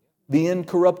seed, the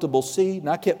incorruptible seed. And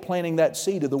I kept planting that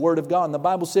seed of the Word of God. And the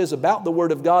Bible says about the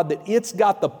Word of God that it's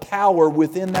got the power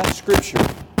within that Scripture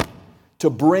to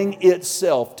bring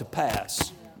itself to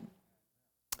pass.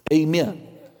 Amen.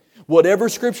 Whatever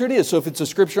Scripture it is. So if it's a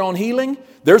Scripture on healing,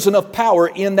 there's enough power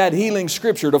in that healing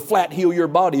Scripture to flat heal your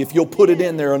body if you'll put it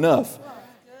in there enough.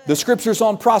 The Scripture's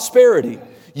on prosperity.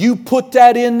 You put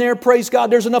that in there, praise God,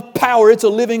 there's enough power. It's a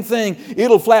living thing.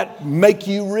 It'll flat make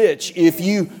you rich if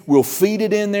you will feed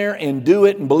it in there and do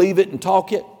it and believe it and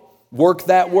talk it. Work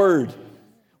that Word.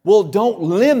 Well, don't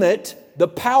limit the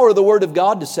power of the Word of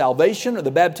God to salvation or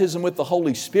the baptism with the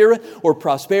Holy Spirit or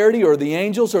prosperity or the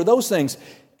angels or those things.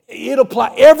 It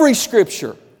apply. Every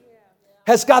Scripture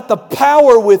has got the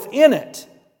power within it.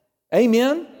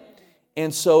 Amen?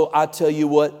 And so I tell you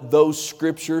what, those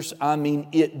Scriptures,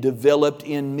 it developed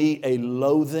in me a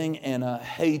loathing and a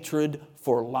hatred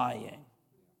for lying.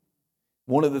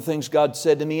 One of the things God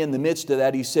said to me in the midst of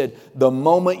that, He said, the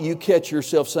moment you catch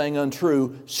yourself saying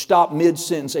untrue, stop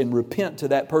mid-sentence and repent to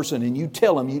that person, and you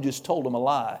tell them you just told them a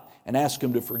lie and ask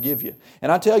them to forgive you.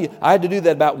 And I tell you, I had to do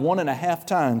that about 1.5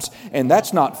 times, and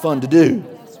that's not fun to do.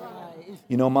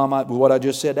 You know, Mom, what I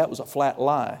just said, that was a flat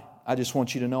lie. I just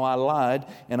want you to know I lied,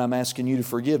 and I'm asking you to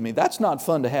forgive me. That's not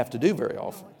fun to have to do very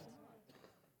often.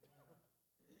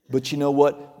 But you know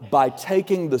what? By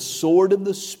taking the sword of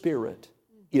the Spirit,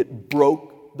 it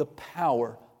broke the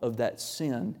power of that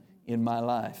sin in my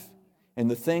life.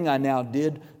 And the thing I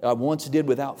once did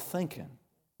without thinking,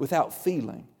 without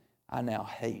feeling, I now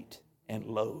hate and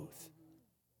loathe.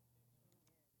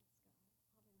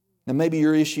 Now maybe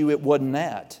your issue, it wasn't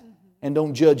that. And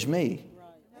don't judge me.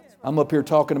 I'm up here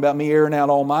talking about me airing out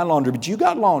all my laundry, but you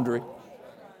got laundry.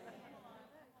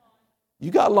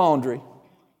 You got laundry.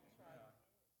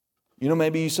 You know,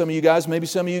 maybe some of you guys, maybe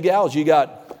some of you gals, you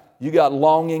got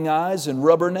longing eyes and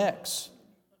rubber necks.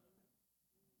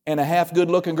 And a half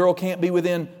good looking girl can't be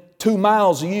within 2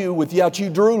 miles of you without you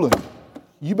drooling.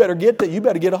 You better get that. You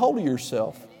better get a hold of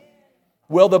yourself.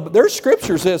 Well, there's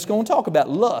scriptures that's going to talk about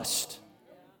lust.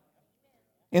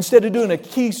 Instead of doing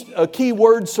a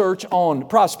keyword search on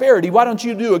prosperity, why don't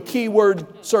you do a keyword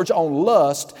search on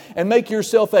lust and make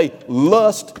yourself a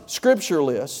lust scripture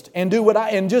list and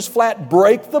just flat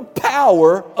break the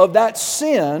power of that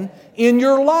sin in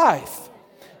your life.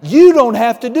 You don't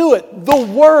have to do it. The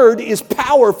Word is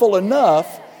powerful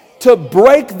enough to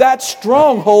break that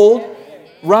stronghold,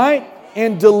 right?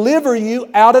 And deliver you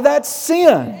out of that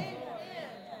sin.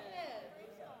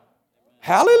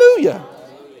 Hallelujah.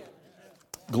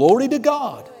 Glory to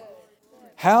God.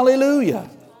 Hallelujah.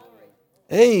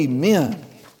 Amen.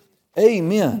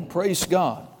 Amen. Praise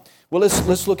God. Well,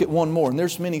 let's look at one more. And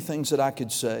there's many things that I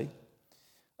could say.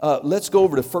 Let's go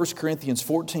over to 1 Corinthians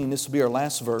 14. This will be our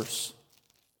last verse.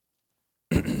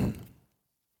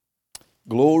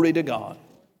 Glory to God.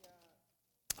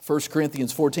 1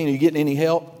 Corinthians 14. Are you getting any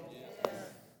help?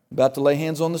 About to lay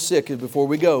hands on the sick before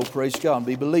we go. Praise God.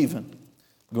 Be believing.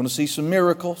 We're going to see some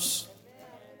miracles.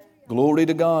 Glory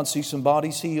to God. See some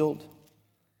bodies healed.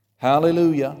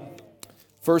 Hallelujah.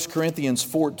 1 Corinthians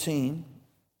 14.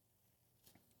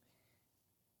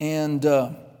 And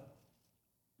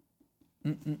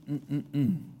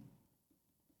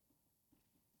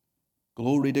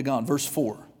glory to God. Verse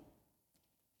 4.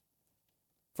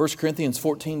 1 Corinthians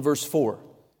 14, verse 4.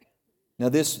 Now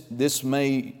this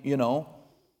may,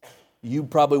 you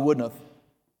probably wouldn't have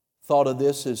thought of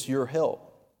this as your help.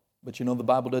 But the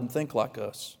Bible doesn't think like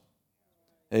us.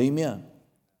 Amen.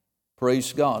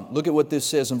 Praise God. Look at what this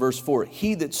says in verse 4.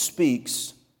 He that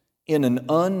speaks in an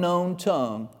unknown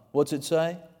tongue, what's it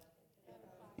say?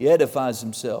 He edifies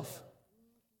himself.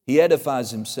 He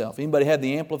edifies himself. Anybody have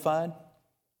the Amplified?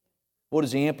 What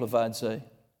does the Amplified say?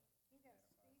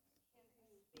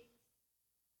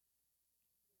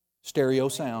 Stereo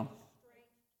sound.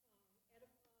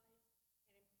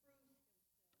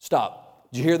 Stop.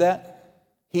 Did you hear that?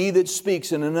 He that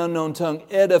speaks in an unknown tongue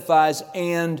edifies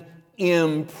and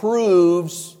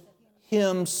improves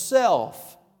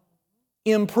himself.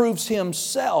 Improves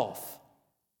himself.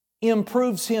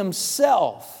 Improves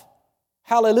himself.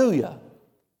 Hallelujah.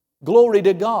 Glory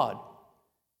to God.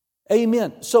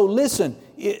 Amen. So listen,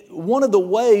 one of the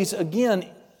ways, again,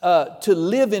 to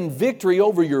live in victory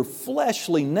over your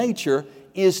fleshly nature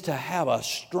is to have a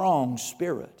strong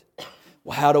spirit.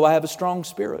 Well, how do I have a strong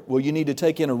spirit? Well, you need to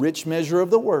take in a rich measure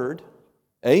of the Word.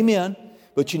 Amen.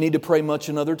 But you need to pray much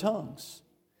in other tongues.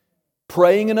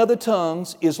 Praying in other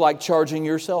tongues is like charging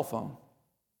your cell phone.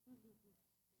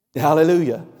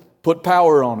 Hallelujah. Put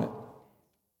power on it.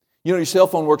 You know, your cell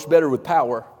phone works better with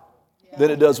power than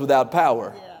it does without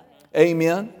power.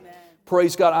 Amen.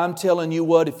 Praise God. I'm telling you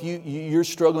what, if you're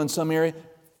struggling in some area,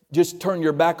 just turn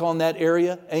your back on that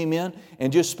area. Amen.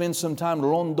 And just spend some time.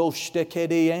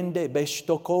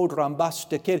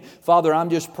 Father, I'm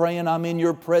just praying. I'm in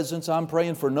your presence. I'm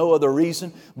praying for no other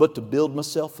reason but to build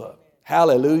myself up.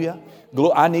 Hallelujah.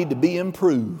 I need to be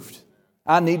improved.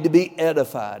 I need to be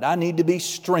edified. I need to be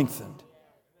strengthened.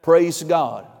 Praise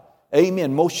God.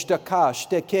 Amen. Right?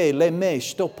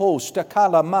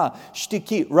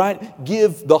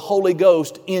 Give the Holy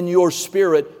Ghost in your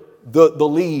spirit the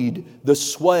lead, the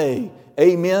sway.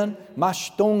 Amen.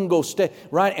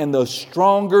 Right? And the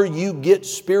stronger you get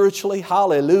spiritually,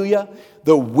 hallelujah,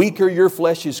 the weaker your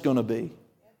flesh is going to be.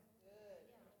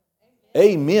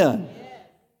 Amen.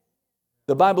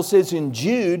 The Bible says in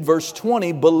Jude, verse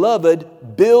 20,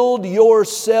 Beloved, build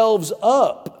yourselves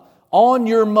up on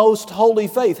your most holy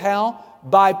faith. How?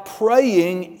 By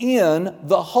praying in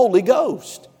the Holy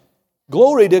Ghost.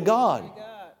 Glory to God.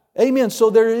 Amen. So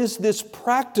there is this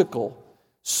practical,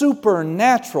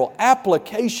 supernatural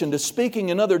application to speaking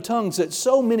in other tongues that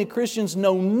so many Christians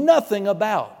know nothing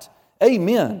about.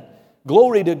 Amen.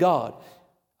 Glory to God.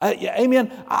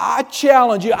 Amen. I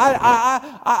challenge you.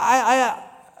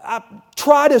 I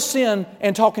try to sin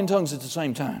and talk in tongues at the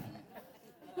same time.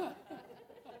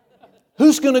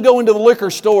 Who's going to go into the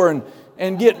liquor store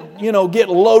and get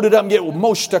loaded up and get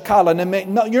moshtakala?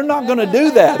 No, you're not going to do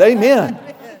that. Amen.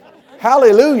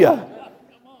 Hallelujah.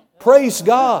 Praise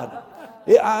God.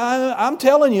 I'm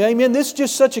telling you, amen, this is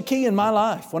just such a key in my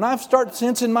life. When I start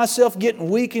sensing myself getting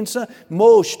weak and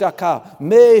moshtaka,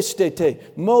 mestete,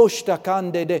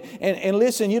 moshtakandede. And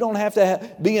listen, you don't have to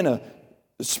be in a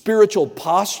spiritual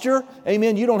posture.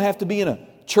 Amen. You don't have to be in a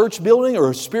church building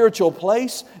or a spiritual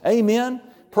place. Amen.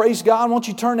 Praise God. Won't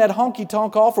you turn that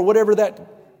honky-tonk off or whatever that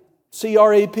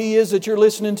CRAP is that you're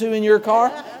listening to in your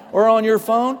car or on your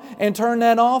phone and turn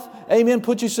that off. Amen.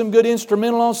 Put you some good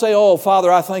instrumental on. Say, oh,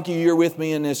 Father, I thank you. You're with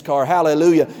me in this car.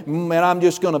 Hallelujah. And I'm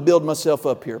just going to build myself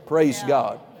up here. Praise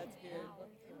God.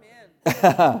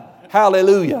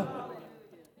 Hallelujah.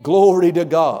 Glory to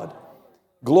God.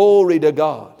 Glory to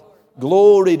God.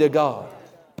 Glory to God.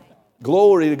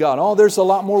 Glory to God. Oh, there's a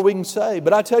lot more we can say.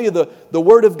 But I tell you, the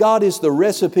Word of God is the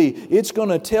recipe. It's going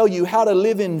to tell you how to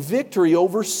live in victory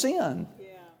over sin.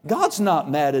 God's not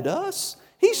mad at us.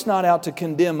 He's not out to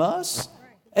condemn us.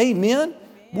 Amen.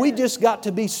 We just got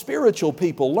to be spiritual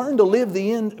people. Learn to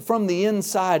live from the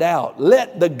inside out.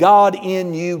 Let the God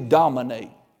in you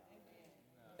dominate.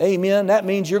 Amen. That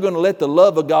means you're going to let the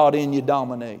love of God in you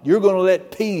dominate. You're going to let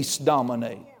peace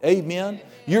dominate. Amen.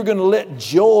 You're going to let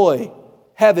joy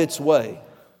have its way.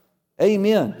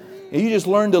 Amen. And you just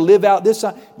learn to live out this.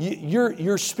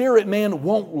 Your spirit man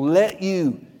won't let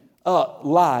you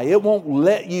lie. It won't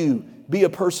let you be a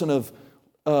person of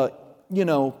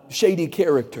shady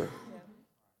character.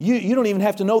 You don't even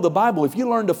have to know the Bible. If you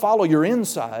learn to follow your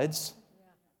insides,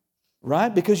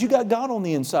 right? Because you got God on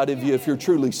the inside of you if you're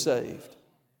truly saved.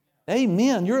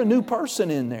 Amen. You're a new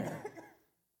person in there.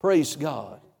 Praise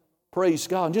God. Praise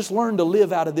God. And just learn to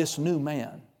live out of this new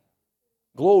man.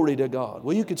 Glory to God.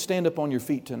 Well, you could stand up on your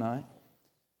feet tonight.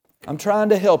 I'm trying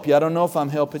to help you. I don't know if I'm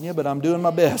helping you, but I'm doing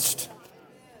my best.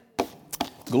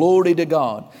 Glory to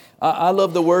God. I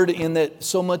love the Word in that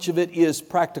so much of it is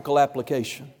practical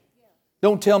application.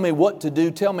 Don't tell me what to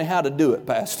do. Tell me how to do it,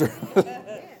 Pastor.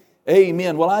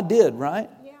 Amen. Well, I did, right?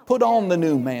 Put on the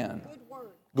new man.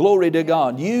 Glory to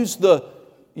God. Use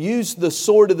the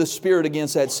sword of the Spirit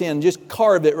against that sin. Just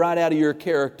carve it right out of your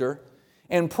character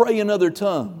and pray in other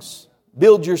tongues.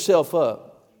 Build yourself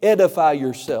up. Edify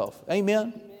yourself.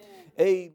 Amen. Amen.